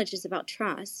about knowledge; it's about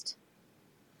trust.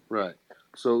 Right.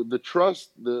 So the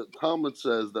trust. The Talmud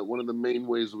says that one of the main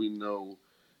ways we know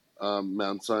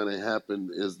Mount Sinai happened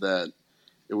is that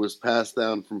it was passed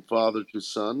down from father to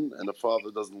son, and a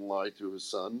father doesn't lie to his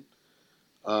son.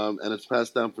 And it's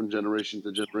passed down from generation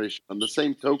to generation. On the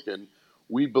same token,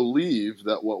 we believe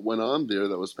that what went on there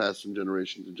that was passed from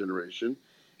generation to generation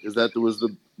is that there was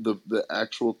the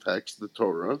actual text, the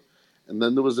Torah, and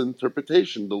then there was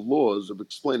interpretation, the laws of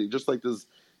explaining, just like there's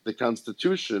the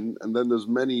Constitution, and then there's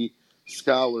many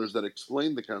scholars that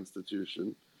explain the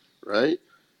Constitution, right?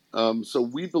 So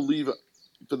we believe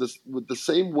with the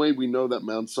same way we know that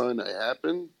Mount Sinai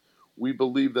happened, we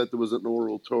believe that there was an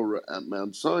oral Torah at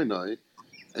Mount Sinai,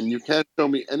 and you can't show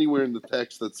me anywhere in the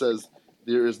text that says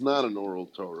there is not an oral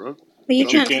Torah. But you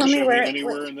But you can't can't tell me show me where.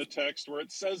 anywhere in the text where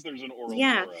it says there's an oral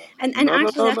Yeah, Torah. and No.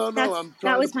 actually, I'm that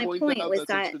trying to was my point point. out Was that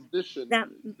the that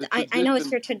I tradition. know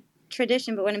it's your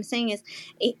tradition, but what I'm saying is,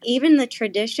 even the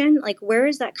tradition, like, where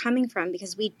is that coming from?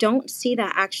 Because we don't see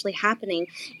that actually happening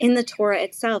in the Torah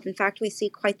itself. In fact, we see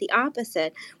quite the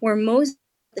opposite, where Moses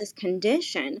this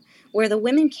condition where the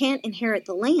women can't inherit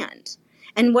the land.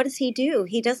 And what does he do?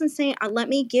 He doesn't say, let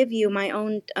me give you my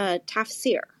own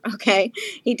tafsir, okay?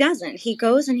 He doesn't. He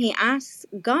goes and he asks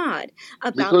God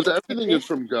about Because this everything condition. is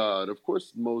from God. Of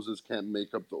course, Moses can't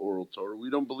make up the oral Torah. We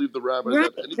don't believe the rabbis Right,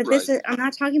 have any but right. I'm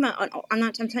not talking about.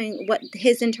 I'm telling you what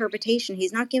his interpretation.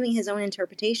 He's not giving his own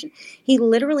interpretation. He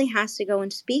literally has to go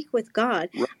and speak with God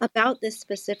about this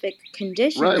specific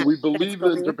condition. Right. We That's believe the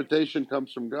going on. interpretation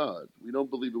comes from God. We don't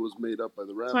believe it was made up by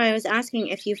the rabbis. That's why I was asking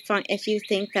if you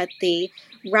think that the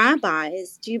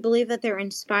rabbis, do you believe that they're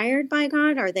inspired by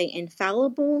God? Are they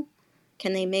infallible?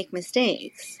 Can they make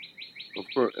mistakes? Of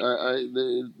course,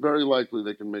 it's very likely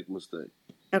they can make a mistake.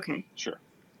 Okay. Sure.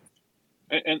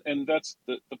 And that's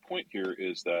the point here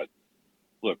is that,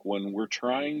 look, when we're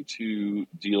trying to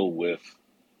deal with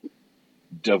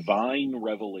divine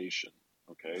revelation,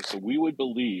 okay, so we would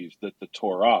believe that the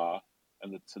Torah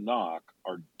and the Tanakh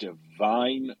are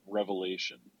divine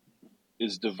revelation.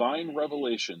 Is divine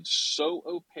revelation so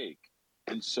opaque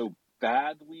and so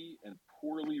badly and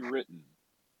poorly written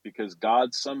because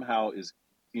God somehow is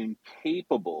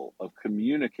incapable of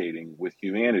communicating with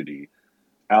humanity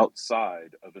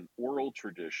outside of an oral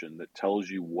tradition that tells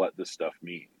you what the stuff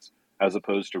means, as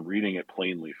opposed to reading it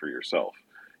plainly for yourself?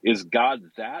 Is God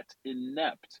that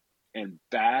inept and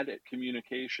bad at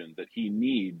communication that he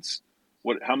needs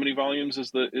how many volumes is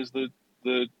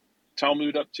the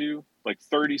Talmud up to? Like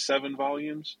 37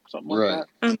 volumes, something like Right.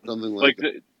 that. Something like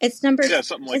that. It's Numbers. Yeah,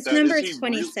 something like It's that. Is Numbers he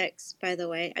 26, by the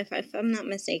way. If I'm not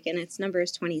mistaken, it's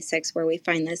Numbers 26 where we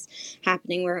find this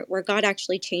happening, where God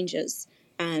actually changes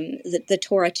the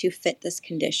Torah to fit this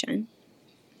condition.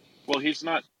 Well, he's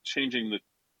not changing the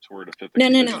Torah to fit the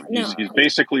No. condition. He's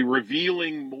basically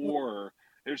revealing more.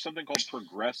 There's something called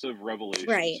progressive revelation.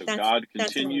 Right. So God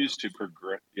continues to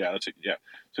progress. Yeah,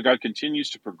 So God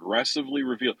continues to progressively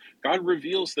reveal. God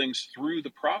reveals things through the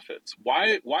prophets.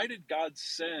 Why did God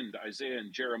send Isaiah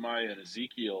and Jeremiah and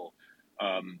Ezekiel,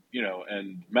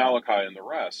 and Malachi and the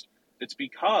rest? It's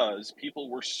because people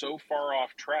were so far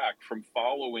off track from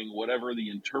following whatever the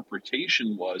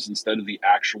interpretation was instead of the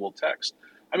actual text.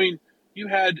 I mean, you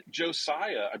had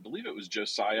Josiah, I believe it was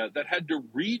Josiah, that had to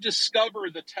rediscover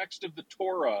the text of the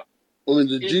Torah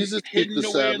Did Jesus keep the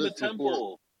away in the Sabbath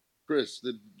temple. Chris,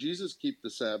 did Jesus keep the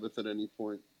Sabbath at any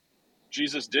point?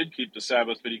 Jesus did keep the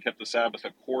Sabbath, but he kept the Sabbath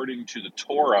according to the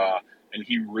Torah, and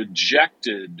he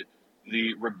rejected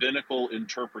the rabbinical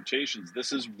interpretations.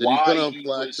 This is why he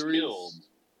was killed.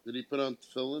 Did he put on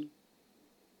tefillin?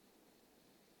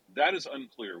 That is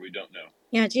unclear. We don't know.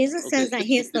 Yeah, Jesus says that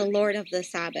he is the Lord of the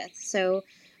Sabbath. So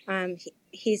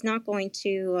he's not going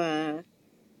to,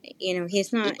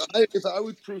 he's not. If I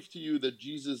would prove to you that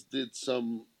Jesus did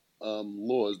some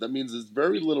laws, that means there's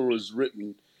very little is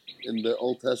written in the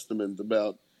Old Testament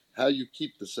about how you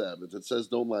keep the Sabbath. It says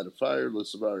don't light a fire,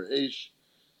 l'savar eish.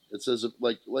 It says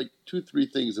like 2-3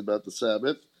 things about the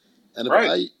Sabbath. And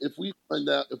if we find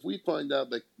out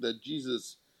that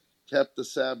Jesus kept the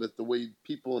Sabbath the way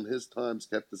people in his times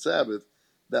kept the Sabbath,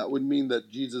 that would mean that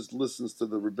Jesus listens to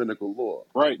the rabbinical law.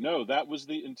 Right. No, that was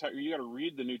the entire. You got to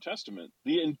read the New Testament.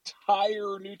 The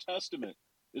entire New Testament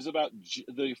is about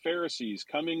the Pharisees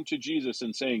coming to Jesus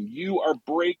and saying, "You are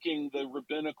breaking the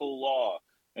rabbinical law,"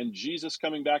 and Jesus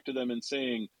coming back to them and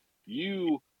saying,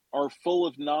 "You are full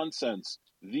of nonsense.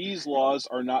 These laws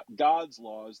are not God's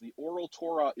laws. The oral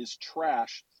Torah is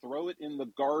trash. Throw it in the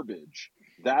garbage."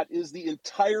 That is the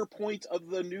entire point of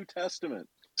the New Testament,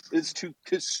 is to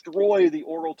destroy the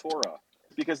oral Torah,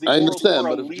 because the oral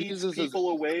Torah leads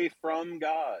people away from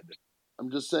God.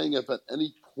 I'm just saying, if at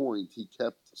any point he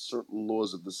kept certain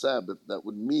laws of the Sabbath, that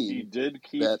would mean he did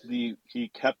keep he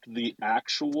kept the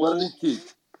actual.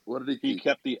 What did he keep? He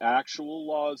kept the actual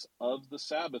laws of the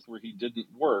Sabbath where he didn't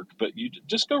work. But you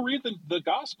just go read the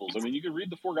Gospels. I mean, you can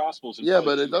read the 4 Gospels. Yeah,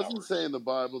 but it doesn't say in the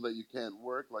Bible that you can't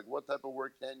work. Like, what type of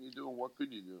work can you do, and what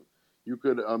could you do? You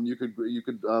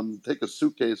could take a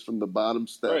suitcase from the bottom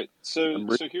step. Right. So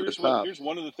here's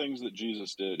one of the things that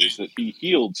Jesus did is that he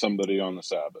healed somebody on the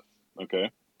Sabbath. Okay.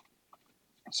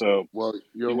 So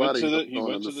you're allowed to heal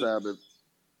on the Sabbath.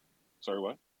 Sorry,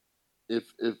 what? If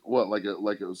what, like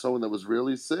someone that was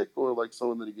really sick, or like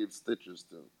someone that he gave stitches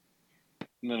to?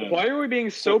 No. Why are we being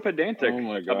so pedantic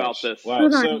about this? Wow.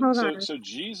 Hold on. So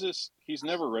Jesus, he's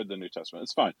never read the New Testament.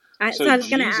 It's fine. I was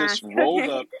going to ask. Rolled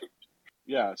up.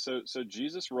 Yeah. So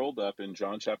Jesus rolled up in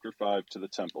John chapter 5 to the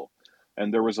temple,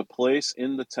 and there was a place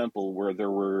in the temple where there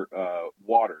were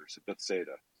waters at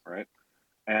Bethsaida, right?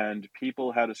 And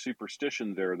people had a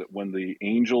superstition there that when the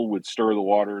angel would stir the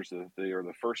waters, if they are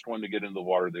the first one to get into the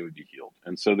water, they would be healed.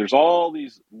 And so there's all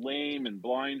these lame and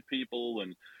blind people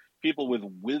and people with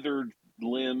withered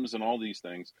limbs and all these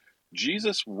things.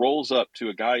 Jesus rolls up to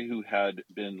a guy who had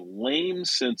been lame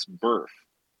since birth,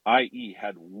 i.e.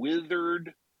 had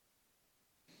withered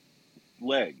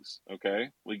legs, okay?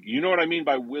 Like, you know what I mean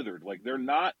by withered? Like, they're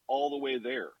not all the way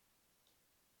there.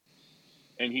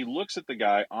 And he looks at the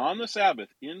guy on the Sabbath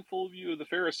in full view of the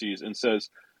Pharisees and says,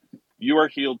 "You are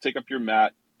healed, take up your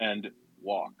mat and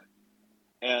walk."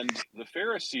 And the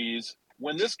Pharisees,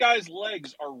 when this guy's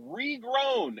legs are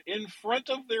regrown in front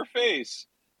of their face,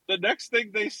 the next thing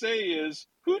they say is,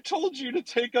 "Who told you to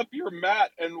take up your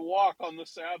mat and walk on the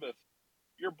Sabbath?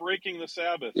 You're breaking the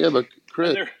Sabbath." Yeah, but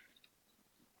Chris,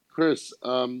 Chris,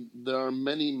 there are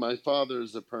many. My father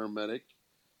is a paramedic,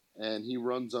 and he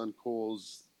runs on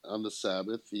calls on the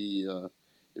Sabbath.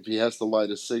 If he has to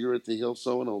light a cigarette to heal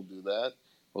someone, he'll do that.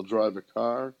 He'll drive a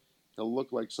car. He'll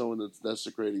look like someone that's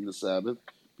desecrating the Sabbath,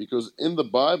 because in the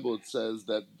Bible it says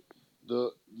that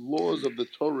the laws of the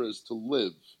Torah is to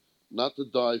live, not to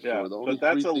die Yeah, for. The only but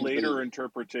that's three a things later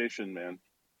interpretation, man.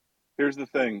 Here's the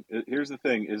thing. Here's the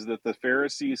thing: is that the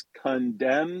Pharisees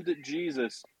condemned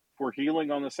Jesus for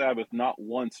healing on the Sabbath not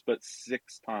once but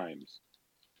 6 times,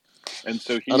 and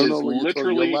so I he don't know is what you're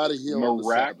talking. You're literally allowed to heal on the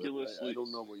Sabbath. I miraculously.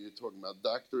 don't know what you're talking about.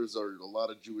 Doctors are a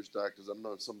lot of Jewish doctors. I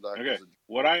know some doctors Okay, are.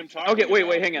 what I am Okay, talking wait,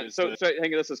 about hang on. is So that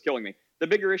hang on, this is killing me. The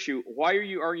bigger issue, why are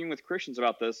you arguing with Christians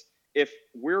about this if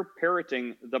we're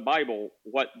parroting the Bible,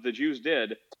 what the Jews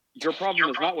did? Your problem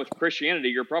is not with Christianity.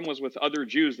 Your problem was with other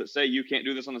Jews that say you can't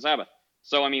do this on the Sabbath.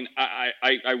 So, I mean,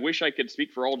 I wish I could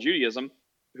speak for all Judaism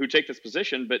who take this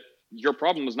position, but your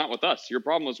problem was not with us. Your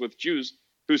problem was with Jews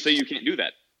who say you can't do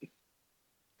that.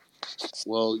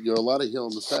 Well, you're allowed to heal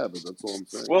on the Sabbath. That's all I'm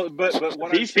saying. well, but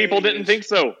what These I'm people saying didn't is think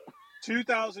so.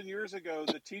 2,000 years ago,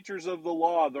 the teachers of the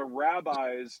law, the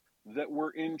rabbis that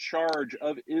were in charge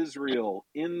of Israel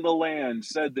in the land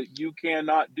said that you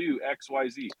cannot do X, Y,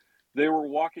 Z. They were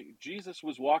walking, Jesus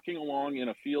was walking along in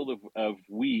a field of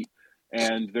wheat,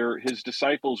 and his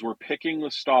disciples were picking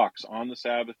the stalks on the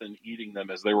Sabbath and eating them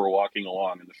as they were walking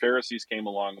along. And the Pharisees came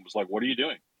along and was like, "What are you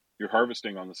doing? You're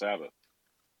harvesting on the Sabbath."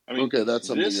 I mean, Okay, that's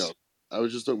something this, else. I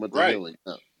was just talking about the right. healing.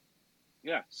 No.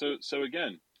 Yeah. So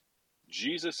again,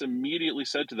 Jesus immediately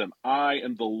said to them, "I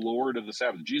am the Lord of the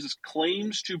Sabbath." Jesus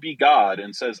claims to be God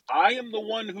and says, "I am the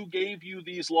one who gave you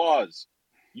these laws.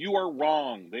 You are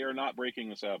wrong. They are not breaking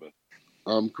the Sabbath."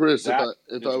 Chris, That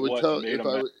if is I would what tell made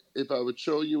them mad. if I would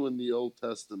show you in the Old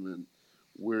Testament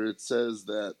where it says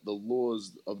that the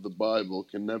laws of the Bible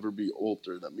can never be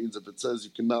altered, that means if it says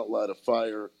you cannot light a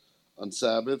fire on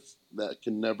Sabbath, that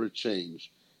can never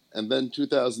change. And then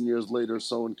 2,000 years later,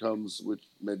 someone comes, which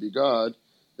may be God,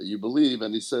 that you believe,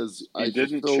 and he says, He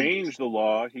didn't change the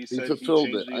law. He He said he fulfilled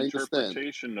changed it. the I understand.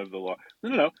 interpretation of the law.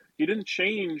 No. He didn't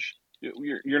change.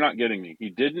 You're not getting me. He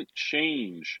didn't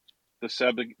change the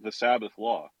Sabbath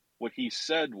law. What he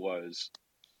said was,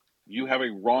 you have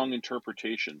a wrong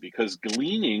interpretation, because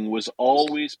gleaning was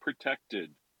always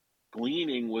protected.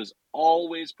 Gleaning was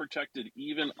always protected,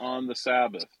 even on the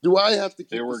Sabbath. Do I have to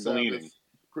They keep the were Sabbath? gleaning.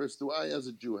 Chris, do I as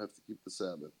a Jew have to keep the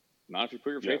Sabbath? Not if you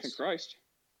put your faith in Yes. Christ.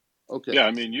 Okay. Yeah,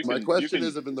 I mean, My you question can.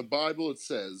 is, if in the Bible it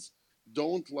says,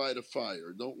 don't light a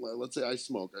fire, let's say I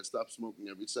smoke, I stop smoking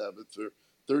every Sabbath for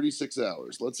 36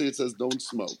 hours. Let's say it says don't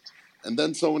smoke. And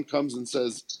then someone comes and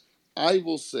says, I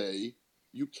will say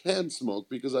you can smoke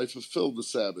because I fulfilled the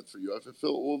Sabbath for you. I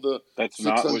fulfilled all the That's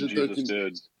not what Jesus 613.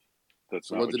 did. That's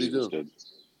So not what what did he Jesus do? did.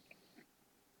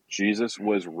 Jesus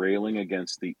was railing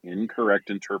against the incorrect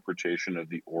interpretation of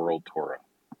the oral Torah.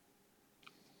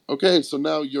 Okay, so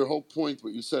now your whole point,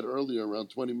 what you said earlier around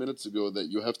 20 minutes ago, that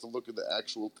you have to look at the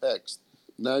actual text.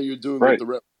 Now you're doing Right.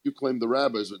 what you claim the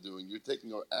rabbis are doing. You're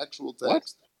taking our actual What?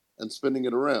 text and spinning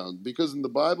it around. Because in the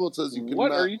Bible it says you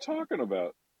What are cannot. you talking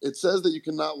about? It says that you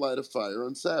cannot light a fire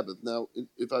on Sabbath. Now,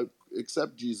 if I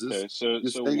accept Jesus, Okay,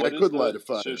 you're so saying I what is could light a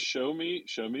fire. so show me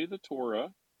the Torah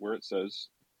where it says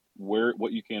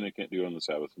what you can and can't do on the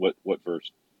Sabbath. What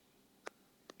verse?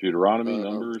 Deuteronomy,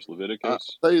 Numbers, I'll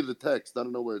Leviticus. tell you the text. I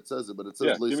don't know where it says it, but it says,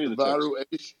 Yeah, give me the text. "Leistavaru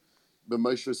eish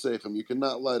b'moshe seichem." You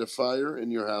cannot light a fire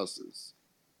in your houses.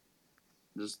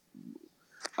 Just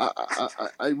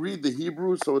I read the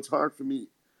Hebrew, so it's hard for me.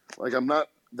 Like, I'm not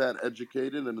that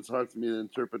educated, and it's hard for me to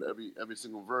interpret every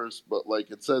single verse. But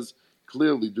like it says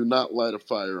clearly, do not light a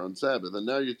fire on Sabbath. And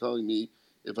now you're telling me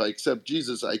if I accept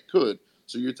Jesus, I could.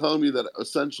 So you're telling me that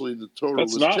essentially the Torah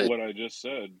That's was not changed. what I just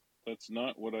said. That's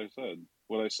not what I said.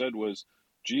 What I said was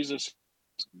Jesus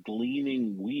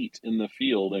gleaning wheat in the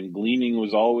field, and gleaning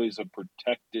was always a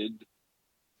protected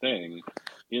thing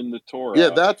in the Torah. Yeah,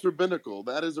 that's rabbinical.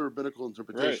 That is a rabbinical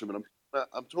interpretation. Right. But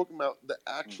I'm talking about the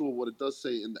actual, what it does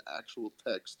say in the actual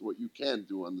text, what you can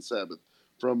do on the Sabbath,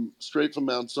 straight from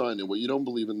Mount Sinai. What you don't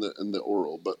believe in the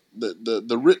oral, but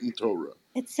the written Torah.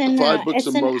 It's in. The 5 books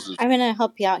of Moses. I'm going to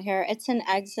help you out here. It's in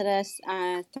Exodus.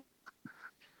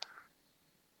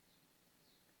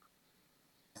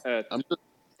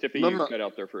 Tiffy, No, you no. cut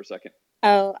out there for a second.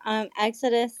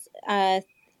 Exodus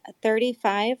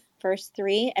 35, verse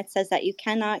 3. It says that you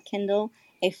cannot kindle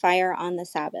a fire on the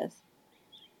Sabbath.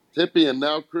 Tippy, and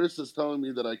now Chris is telling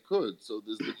me that I could. So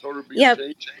does the Torah being Yep.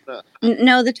 changed? Or not?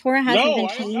 No, the Torah hasn't No, been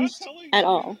I'm not changed telling at you.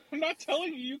 all. I'm not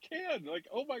telling you can. Like,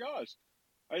 oh my gosh.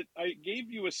 I gave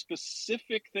you a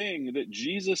specific thing that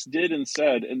Jesus did and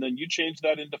said, and then you changed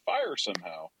that into fire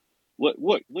somehow.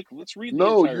 Look, let's read the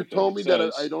No, entire you thing. told It me that I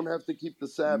says, don't have to keep the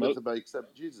Sabbath if I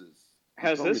accept Jesus. You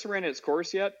Has told me. this ran its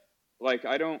course yet? Like,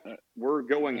 we're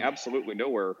going absolutely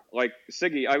nowhere. Like,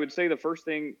 Siggy, I would say the first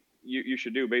thing you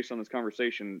should do based on this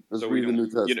conversation, Let's so we read the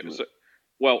don't, New Testament.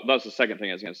 well, that's the second thing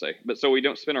I was going to say. But so we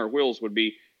don't spin our wheels would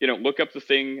be, look up the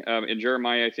thing in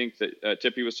Jeremiah, I think that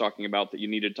Tippy was talking about that you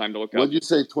needed time to look What up. did you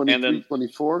say, 23, And then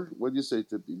 24? What did you say,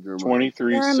 Tippy, Jeremiah? 23:6.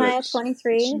 Jeremiah It's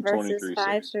 23, in verses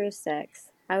 5 23:6. through 6.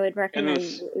 I would and then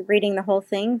recommend reading the whole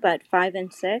thing, but 5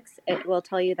 and 6, it will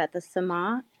tell you that the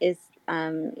Shema is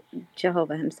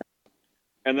Jehovah himself.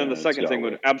 And then Yeah, the it's second thing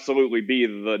Yahweh. would absolutely be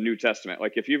the New Testament.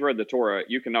 Like if you've read the Torah,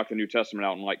 you can knock the New Testament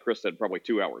out in, like Chris said, probably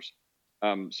 2 hours.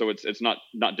 So it's not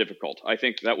difficult. I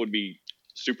think that would be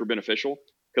super beneficial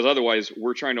because otherwise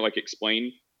we're trying to like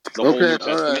explain the whole New Okay, all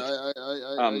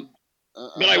Testament. right.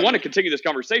 But I want to continue this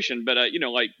conversation. But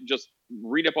like just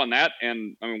read up on that,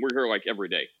 and I mean we're here like every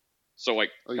day. So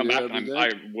like come back, and I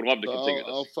would love to continue this.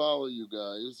 I'll follow you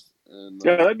guys. And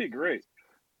Yeah, that'd be great.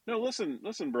 No, listen,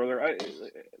 brother.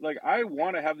 I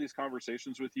want to have these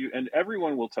conversations with you, and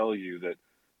everyone will tell you that,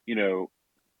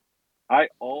 I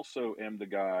also am the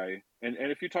guy. And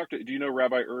if you talk to, do you know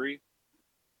Rabbi Uri?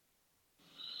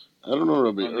 I don't know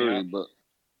Rabbi On the Uri, app? but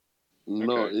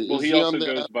no. Okay. Well, Is he he also on the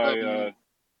goes app, by.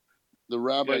 the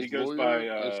rabbi's he goes lawyer? by.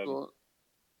 I saw.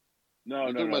 No,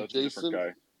 You talking about that's a different Jason?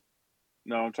 guy.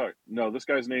 No, I'm talking. No, this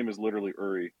guy's name is literally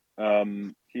Uri.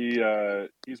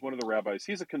 He's one of the rabbis.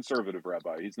 He's a conservative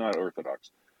rabbi. He's not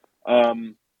Orthodox.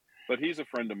 But he's a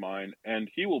friend of mine, and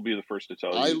he will be the first to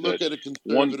tell you I look that at a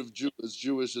conservative Jew as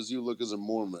Jewish as you look as a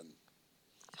Mormon.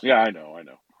 Yeah, I know.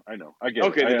 I get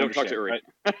okay, it. then I don't talk to understand.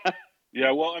 Uri.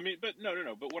 Yeah, well, I mean, but no.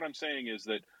 But what I'm saying is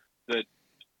that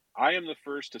I am the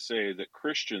first to say that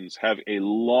Christians have a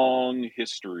long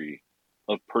history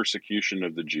of persecution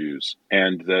of the Jews,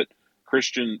 and that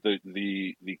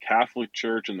the Catholic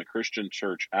Church and the Christian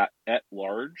Church at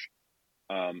large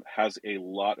has a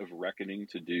lot of reckoning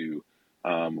to do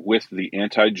with the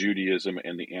anti-Judaism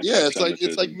and the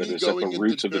anti-Semitism that is at the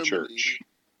roots of the church.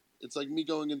 It's like me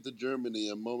going into Germany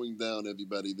and mowing down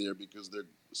everybody there because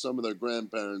some of their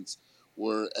grandparents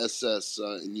were SS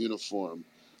in uniform.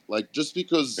 Like, just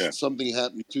because something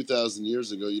happened 2,000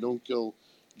 years ago, you don't kill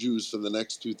Jews for the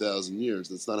next 2,000 years.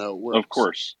 That's not how it works.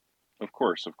 Of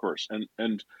course.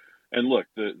 And look,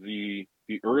 the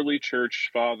early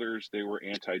church fathers, they were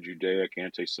anti-Judaic,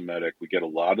 anti-Semitic. We get a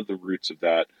lot of the roots of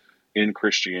that in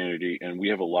Christianity, and we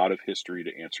have a lot of history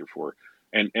to answer for.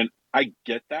 And I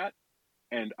get that,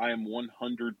 and I am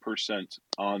 100%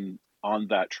 on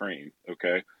that train.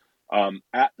 Okay.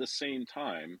 At the same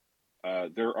time,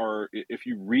 if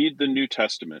you read the New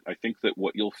Testament, I think that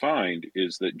what you'll find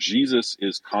is that Jesus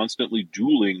is constantly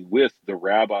dueling with the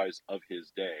rabbis of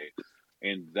his day.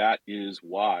 And that is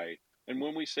why. And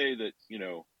when we say that,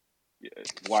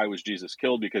 why was Jesus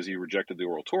killed? Because he rejected the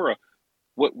oral Torah.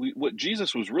 What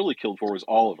Jesus was really killed for was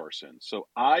all of our sins. So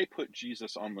I put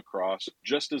Jesus on the cross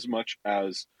just as much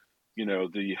as,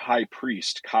 the high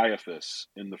priest Caiaphas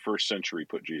in the first century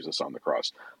put Jesus on the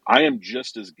cross. I am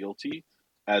just as guilty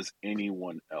as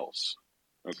anyone else.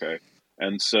 Okay.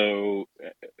 And so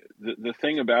the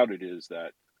thing about it is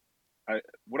that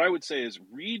what I would say is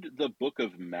read the book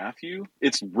of Matthew.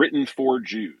 It's written for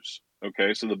Jews.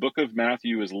 Okay. So the book of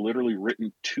Matthew is literally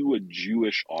written to a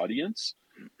Jewish audience.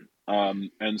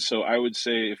 And so I would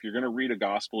say if you're going to read a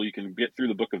gospel, you can get through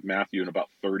the book of Matthew in about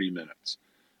 30 minutes.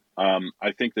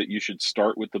 I think that you should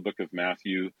start with the book of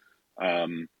Matthew,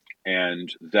 and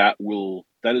that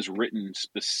is written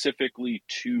specifically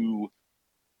to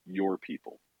your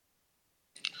people.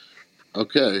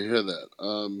 Okay, I hear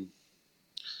that.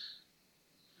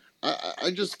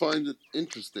 I just find it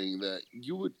interesting that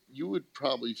you would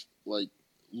probably like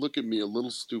look at me a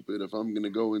little stupid if I'm going to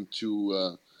go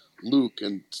into Luke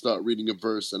and start reading a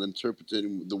verse and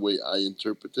interpreting the way I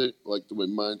interpret it, like the way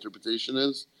my interpretation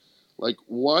is. Like,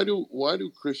 why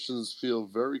do Christians feel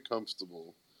very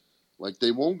comfortable? Like,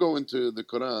 they won't go into the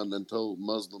Quran and tell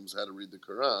Muslims how to read the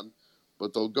Quran,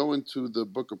 but they'll go into the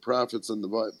Book of Prophets and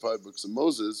the 5 books of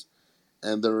Moses,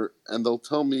 and they'll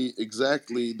tell me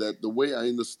exactly that the way I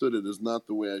understood it is not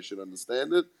the way I should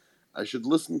understand it. I should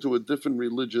listen to a different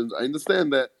religion. I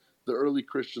understand that the early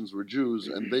Christians were Jews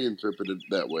and they interpreted it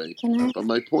that way. But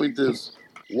my point is,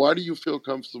 why do you feel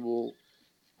comfortable?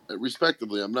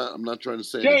 Respectively, I'm not trying to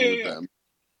say anything with them.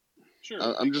 Sure.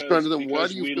 I'm just trying to know, why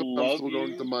do you we feel love comfortable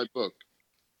going to my book?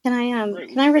 Can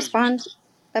I respond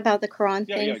about the Quran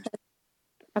thing? Yeah.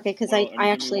 Okay, because Well, I give me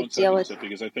actually 1 deal second, with Tiff,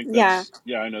 because I think yeah.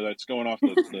 I know that's going off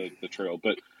the trail,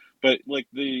 but like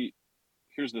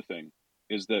here's the thing,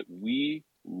 is that we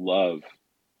love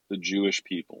the Jewish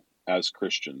people as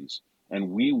Christians and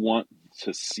we want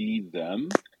to see them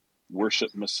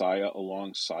worship Messiah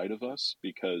alongside of us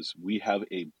because we have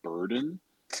a burden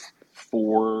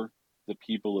for the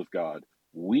people of God.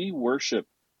 We worship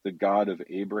the God of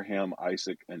Abraham,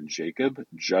 Isaac, and Jacob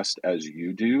just as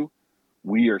you do.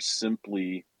 We are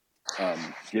simply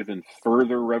given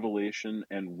further revelation,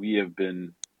 and we have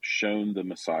been shown the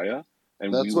Messiah,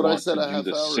 and we That's what I want said to a do half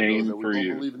the hour ago, same that we for don't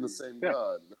you. believe in the same Yeah.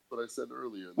 God. That's what I said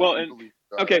earlier. That Well, we and believe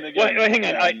God. Okay, and again, hang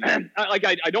on. and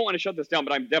I don't want to shut this down,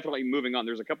 but I'm definitely moving on.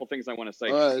 There's a couple things I want to say,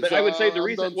 All right, but so I would say the I'm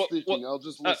reason. done speaking. I'll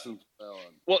just listen from now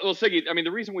on. Well, Siggy, I mean,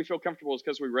 the reason we feel comfortable is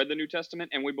because we read the New Testament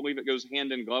and we believe it goes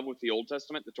hand in glove with the Old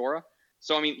Testament, the Torah.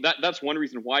 So, I mean, that's one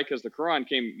reason why, because the Quran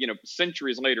came,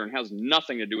 centuries later and has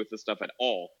nothing to do with this stuff at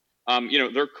all.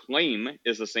 Their claim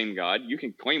is the same God. You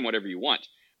can claim whatever you want.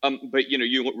 But,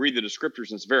 you read the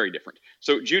scriptures and it's very different.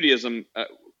 So Judaism,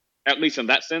 at least in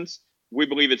that sense, we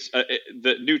believe it's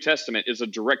the New Testament is a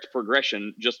direct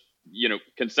progression, just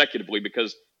consecutively,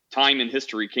 because time and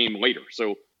history came later.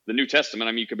 So the New Testament,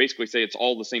 I mean, you could basically say it's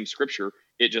all the same scripture.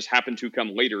 It just happened to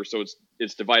come later, so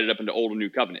it's divided up into Old and New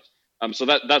Covenant. So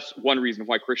that's one reason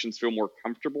why Christians feel more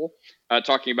comfortable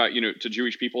talking about to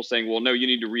Jewish people, saying, well, no, you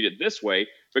need to read it this way,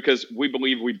 because we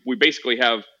believe we basically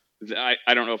have.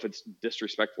 I don't know if it's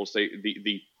disrespectful to say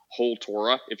the whole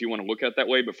Torah, if you want to look at it that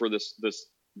way, but for this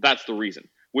that's the reason.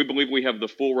 We believe we have the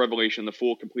full revelation, the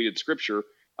full completed scripture,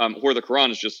 where the Quran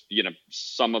is just,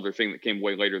 some other thing that came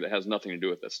way later that has nothing to do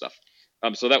with this stuff.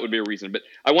 So that would be a reason. But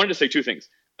I wanted to say two things.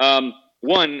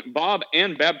 One, Bob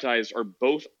and Baptized are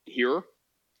both here.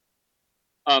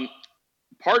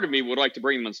 Part of me would like to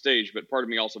bring them on stage, but part of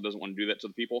me also doesn't want to do that to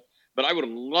the people. But I would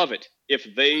love it if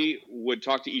they would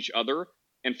talk to each other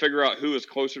and figure out who is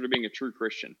closer to being a true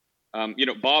Christian.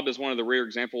 Bob is one of the rare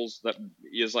examples that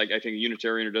is I think a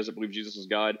Unitarian or doesn't believe Jesus is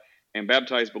God, and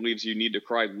Baptized believes you need to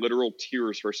cry literal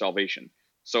tears for salvation.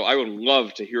 So I would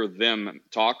love to hear them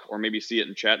talk, or maybe see it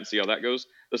in chat and see how that goes.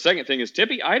 The second thing is,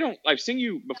 Tippy, I've seen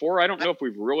you before. I don't know if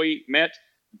we've really met,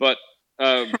 but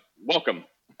welcome.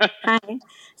 Hi.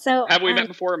 So Have we met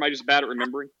before? Am I just bad at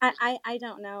remembering? I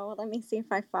don't know. Let me see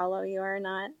if I follow you or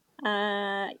not.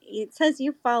 It says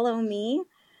you follow me.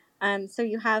 So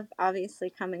you have obviously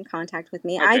come in contact with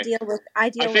me. Okay. I deal with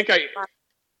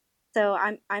So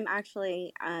I'm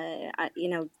actually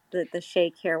the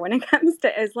sheikh here when it comes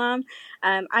to Islam.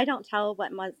 I don't tell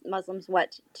what Muslims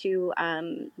what to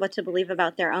believe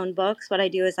about their own books. What I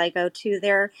do is I go to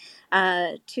their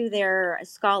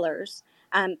scholars.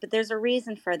 But there's a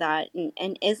reason for that.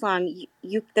 In Islam,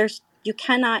 you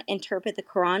cannot interpret the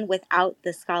Quran without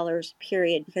the scholars,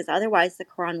 period, because otherwise the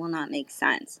Quran will not make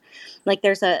sense. Like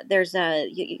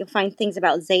you find things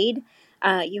about Zayd.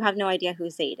 You have no idea who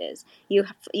Zayd is.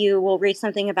 You will read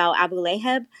something about Abu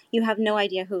Lahab. You have no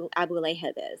idea who Abu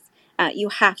Lahab is. You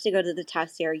have to go to the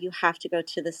tafsir. You have to go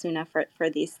to the sunnah for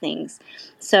these things.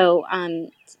 So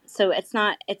it's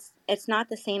not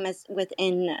the same as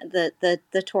within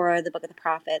the Torah, the Book of the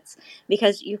Prophets,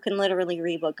 because you can literally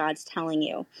read what God's telling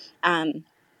you.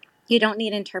 You don't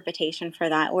need interpretation for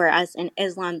that, whereas in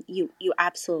Islam, you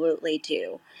absolutely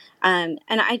do. And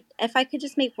if I could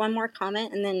just make one more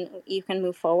comment, and then you can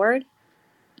move forward.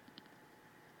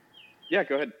 Yeah,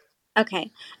 go ahead.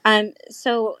 Okay.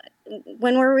 So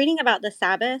when we're reading about the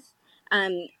Sabbath,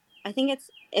 I think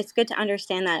it's good to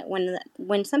understand that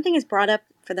when something is brought up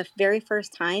for the very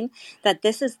first time, that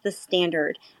this is the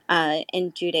standard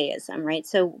in Judaism, right?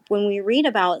 So when we read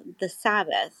about the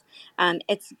Sabbath,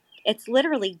 it's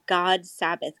literally God's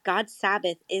Sabbath. God's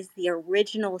Sabbath is the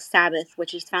original Sabbath,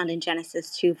 which is found in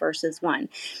Genesis 2, verses 1.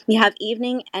 You have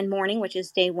evening and morning, which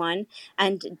is day 1,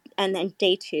 and then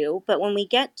day 2. But when we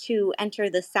get to enter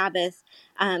the Sabbath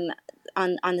on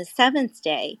the seventh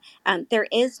day, there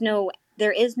is no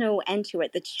end to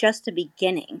it. That's just a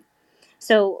beginning.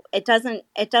 So it doesn't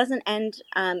end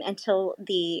until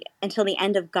the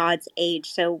end of God's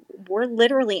age. So we're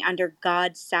literally under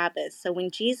God's Sabbath. So when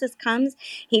Jesus comes,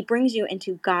 he brings you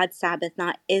into God's Sabbath,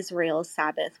 not Israel's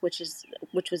Sabbath, which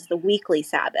was the weekly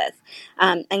Sabbath.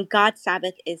 And God's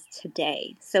Sabbath is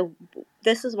today. So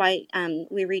this is why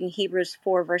we read in Hebrews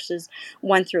 4 verses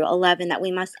 1 through 11 that we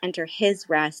must enter his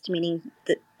rest, meaning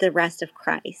the rest of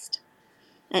Christ.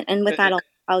 And with that,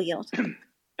 I'll yield.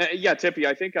 Yeah, Tippy,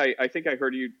 I think I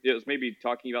heard you. It was maybe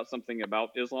talking about something about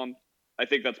Islam. I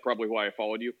think that's probably why I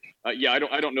followed you. Yeah,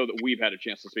 I don't know that we've had a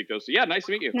chance to speak though. So yeah, nice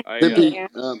to meet you.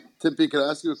 Tippy, can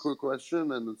I ask you a quick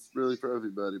question? And it's really for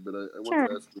everybody, but I want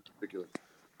to ask you in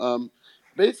particular.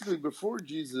 Basically, before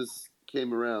Jesus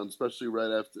came around, especially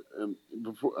right after,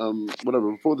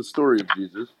 before the story of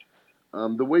Jesus,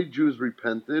 the way Jews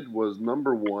repented was,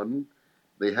 number one,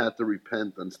 They had to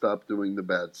repent and stop doing the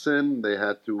bad sin. They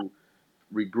had to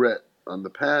regret on the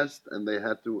past, and they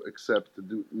had to accept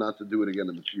not to do it again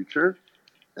in the future.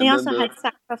 They And also had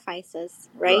sacrifices,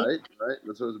 right? right.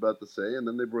 That's what I was about to say. And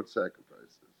then they brought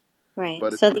sacrifices. Right.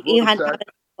 But if So you that brought you a had to have a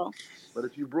temple. but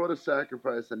if you brought a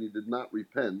sacrifice and you did not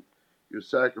repent, your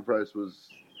sacrifice was,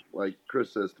 like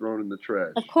Chris says, thrown in the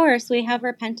trash. Of course, we have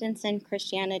repentance in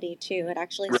Christianity too. It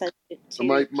actually says So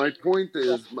my point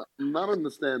is, I'm not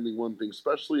understanding one thing,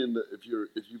 especially if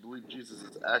you believe Jesus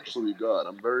is actually God.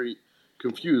 I'm very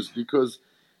confused because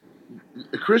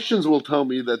Christians will tell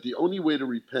me that the only way to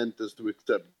repent is to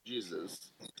accept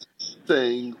Jesus,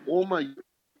 saying, "Oh my,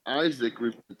 Isaac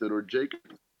repented or Jacob,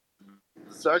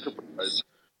 the sacrifice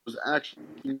was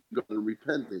actually God and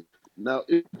repenting." Now,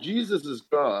 if Jesus is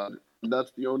God, and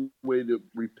that's the only way to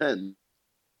repent.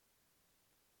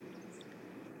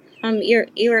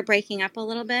 You were breaking up a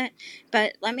little bit,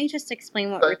 but let me just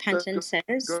explain what repentance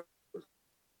is.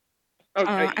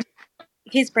 Okay.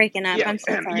 He's breaking up. Yeah, I'm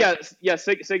so sorry. yeah,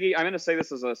 Siggy, I'm going to say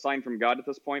this as a sign from God at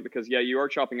this point because, yeah, you are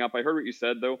chopping up. I heard what you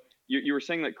said, though. You were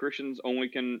saying that Christians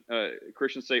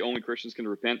say only Christians can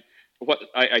repent. What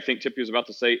I think Tippy was about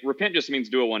to say, repent just means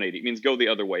do a 180. It means go the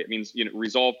other way. It means,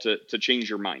 resolve to change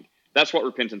your mind. That's what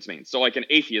repentance means. So like an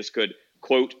atheist could,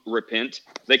 quote, repent.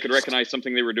 They could recognize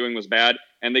something they were doing was bad,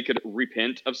 and they could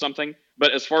repent of something.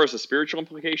 But as far as the spiritual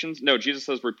implications, no, Jesus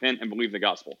says repent and believe the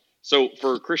gospel. So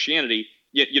for Christianity,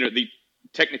 the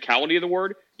technicality of the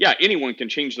word, yeah, anyone can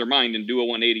change their mind and do a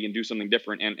 180 and do something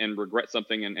different and regret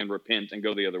something and repent and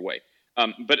go the other way.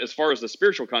 But as far as the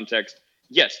spiritual context,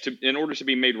 yes, in order to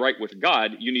be made right with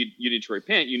God, you need to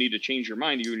repent, you need to change your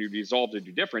mind, you need to resolve to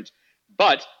do different,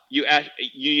 but you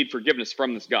need forgiveness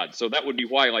from this God. So that would be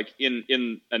why, like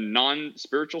in a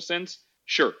non-spiritual sense,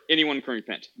 sure, anyone can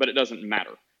repent, but it doesn't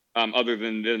matter. Other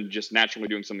than just naturally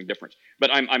doing something different. But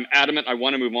I'm adamant. I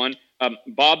want to move on.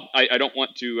 Bob, I don't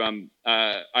want to.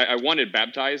 I wanted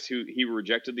Baptize, who he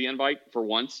rejected the invite for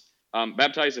once.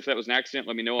 Baptize, if that was an accident,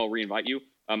 let me know. I'll reinvite you.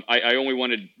 I only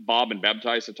wanted Bob and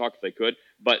Baptize to talk if they could.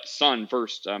 But Son,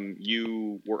 first,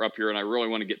 you were up here, and I really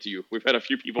want to get to you. We've had a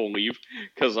few people leave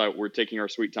because we're taking our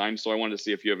sweet time. So I wanted to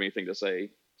see if you have anything to say.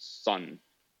 Son,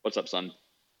 what's up, Son?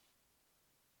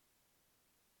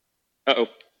 Uh-oh.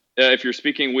 If you're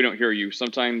speaking, we don't hear you.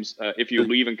 Sometimes if you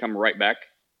leave and come right back.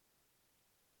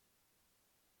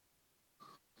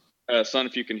 Son,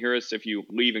 if you can hear us, if you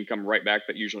leave and come right back,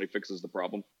 that usually fixes the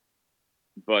problem.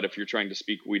 But if you're trying to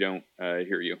speak, we don't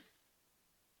hear you.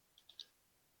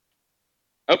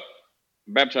 Oh,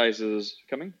 Baptize is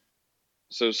coming.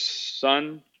 So,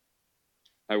 Son,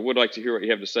 I would like to hear what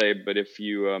you have to say, but if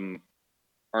you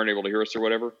aren't able to hear us or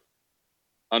whatever,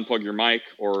 unplug your mic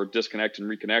or disconnect and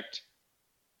reconnect.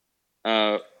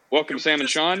 Welcome, Sam and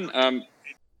Sean.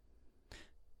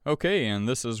 Okay, and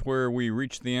this is where we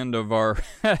reach the end of our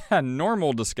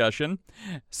normal discussion.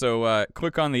 So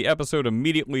click on the episode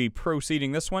immediately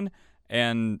preceding this one,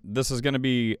 and this is going to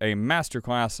be a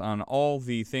masterclass on all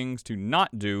the things to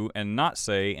not do and not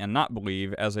say and not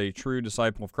believe as a true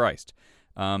disciple of Christ.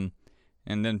 And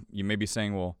then you may be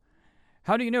saying, well,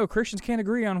 how do you know Christians can't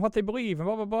agree on what they believe and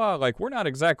blah, blah, blah? Like, we're not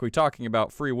exactly talking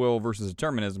about free will versus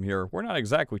determinism here. We're not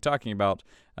exactly talking about,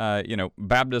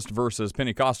 Baptist versus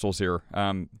Pentecostals here.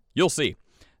 You'll see.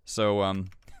 So,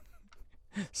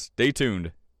 stay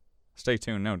tuned. Stay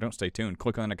tuned. No, don't stay tuned.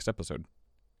 Click on the next episode.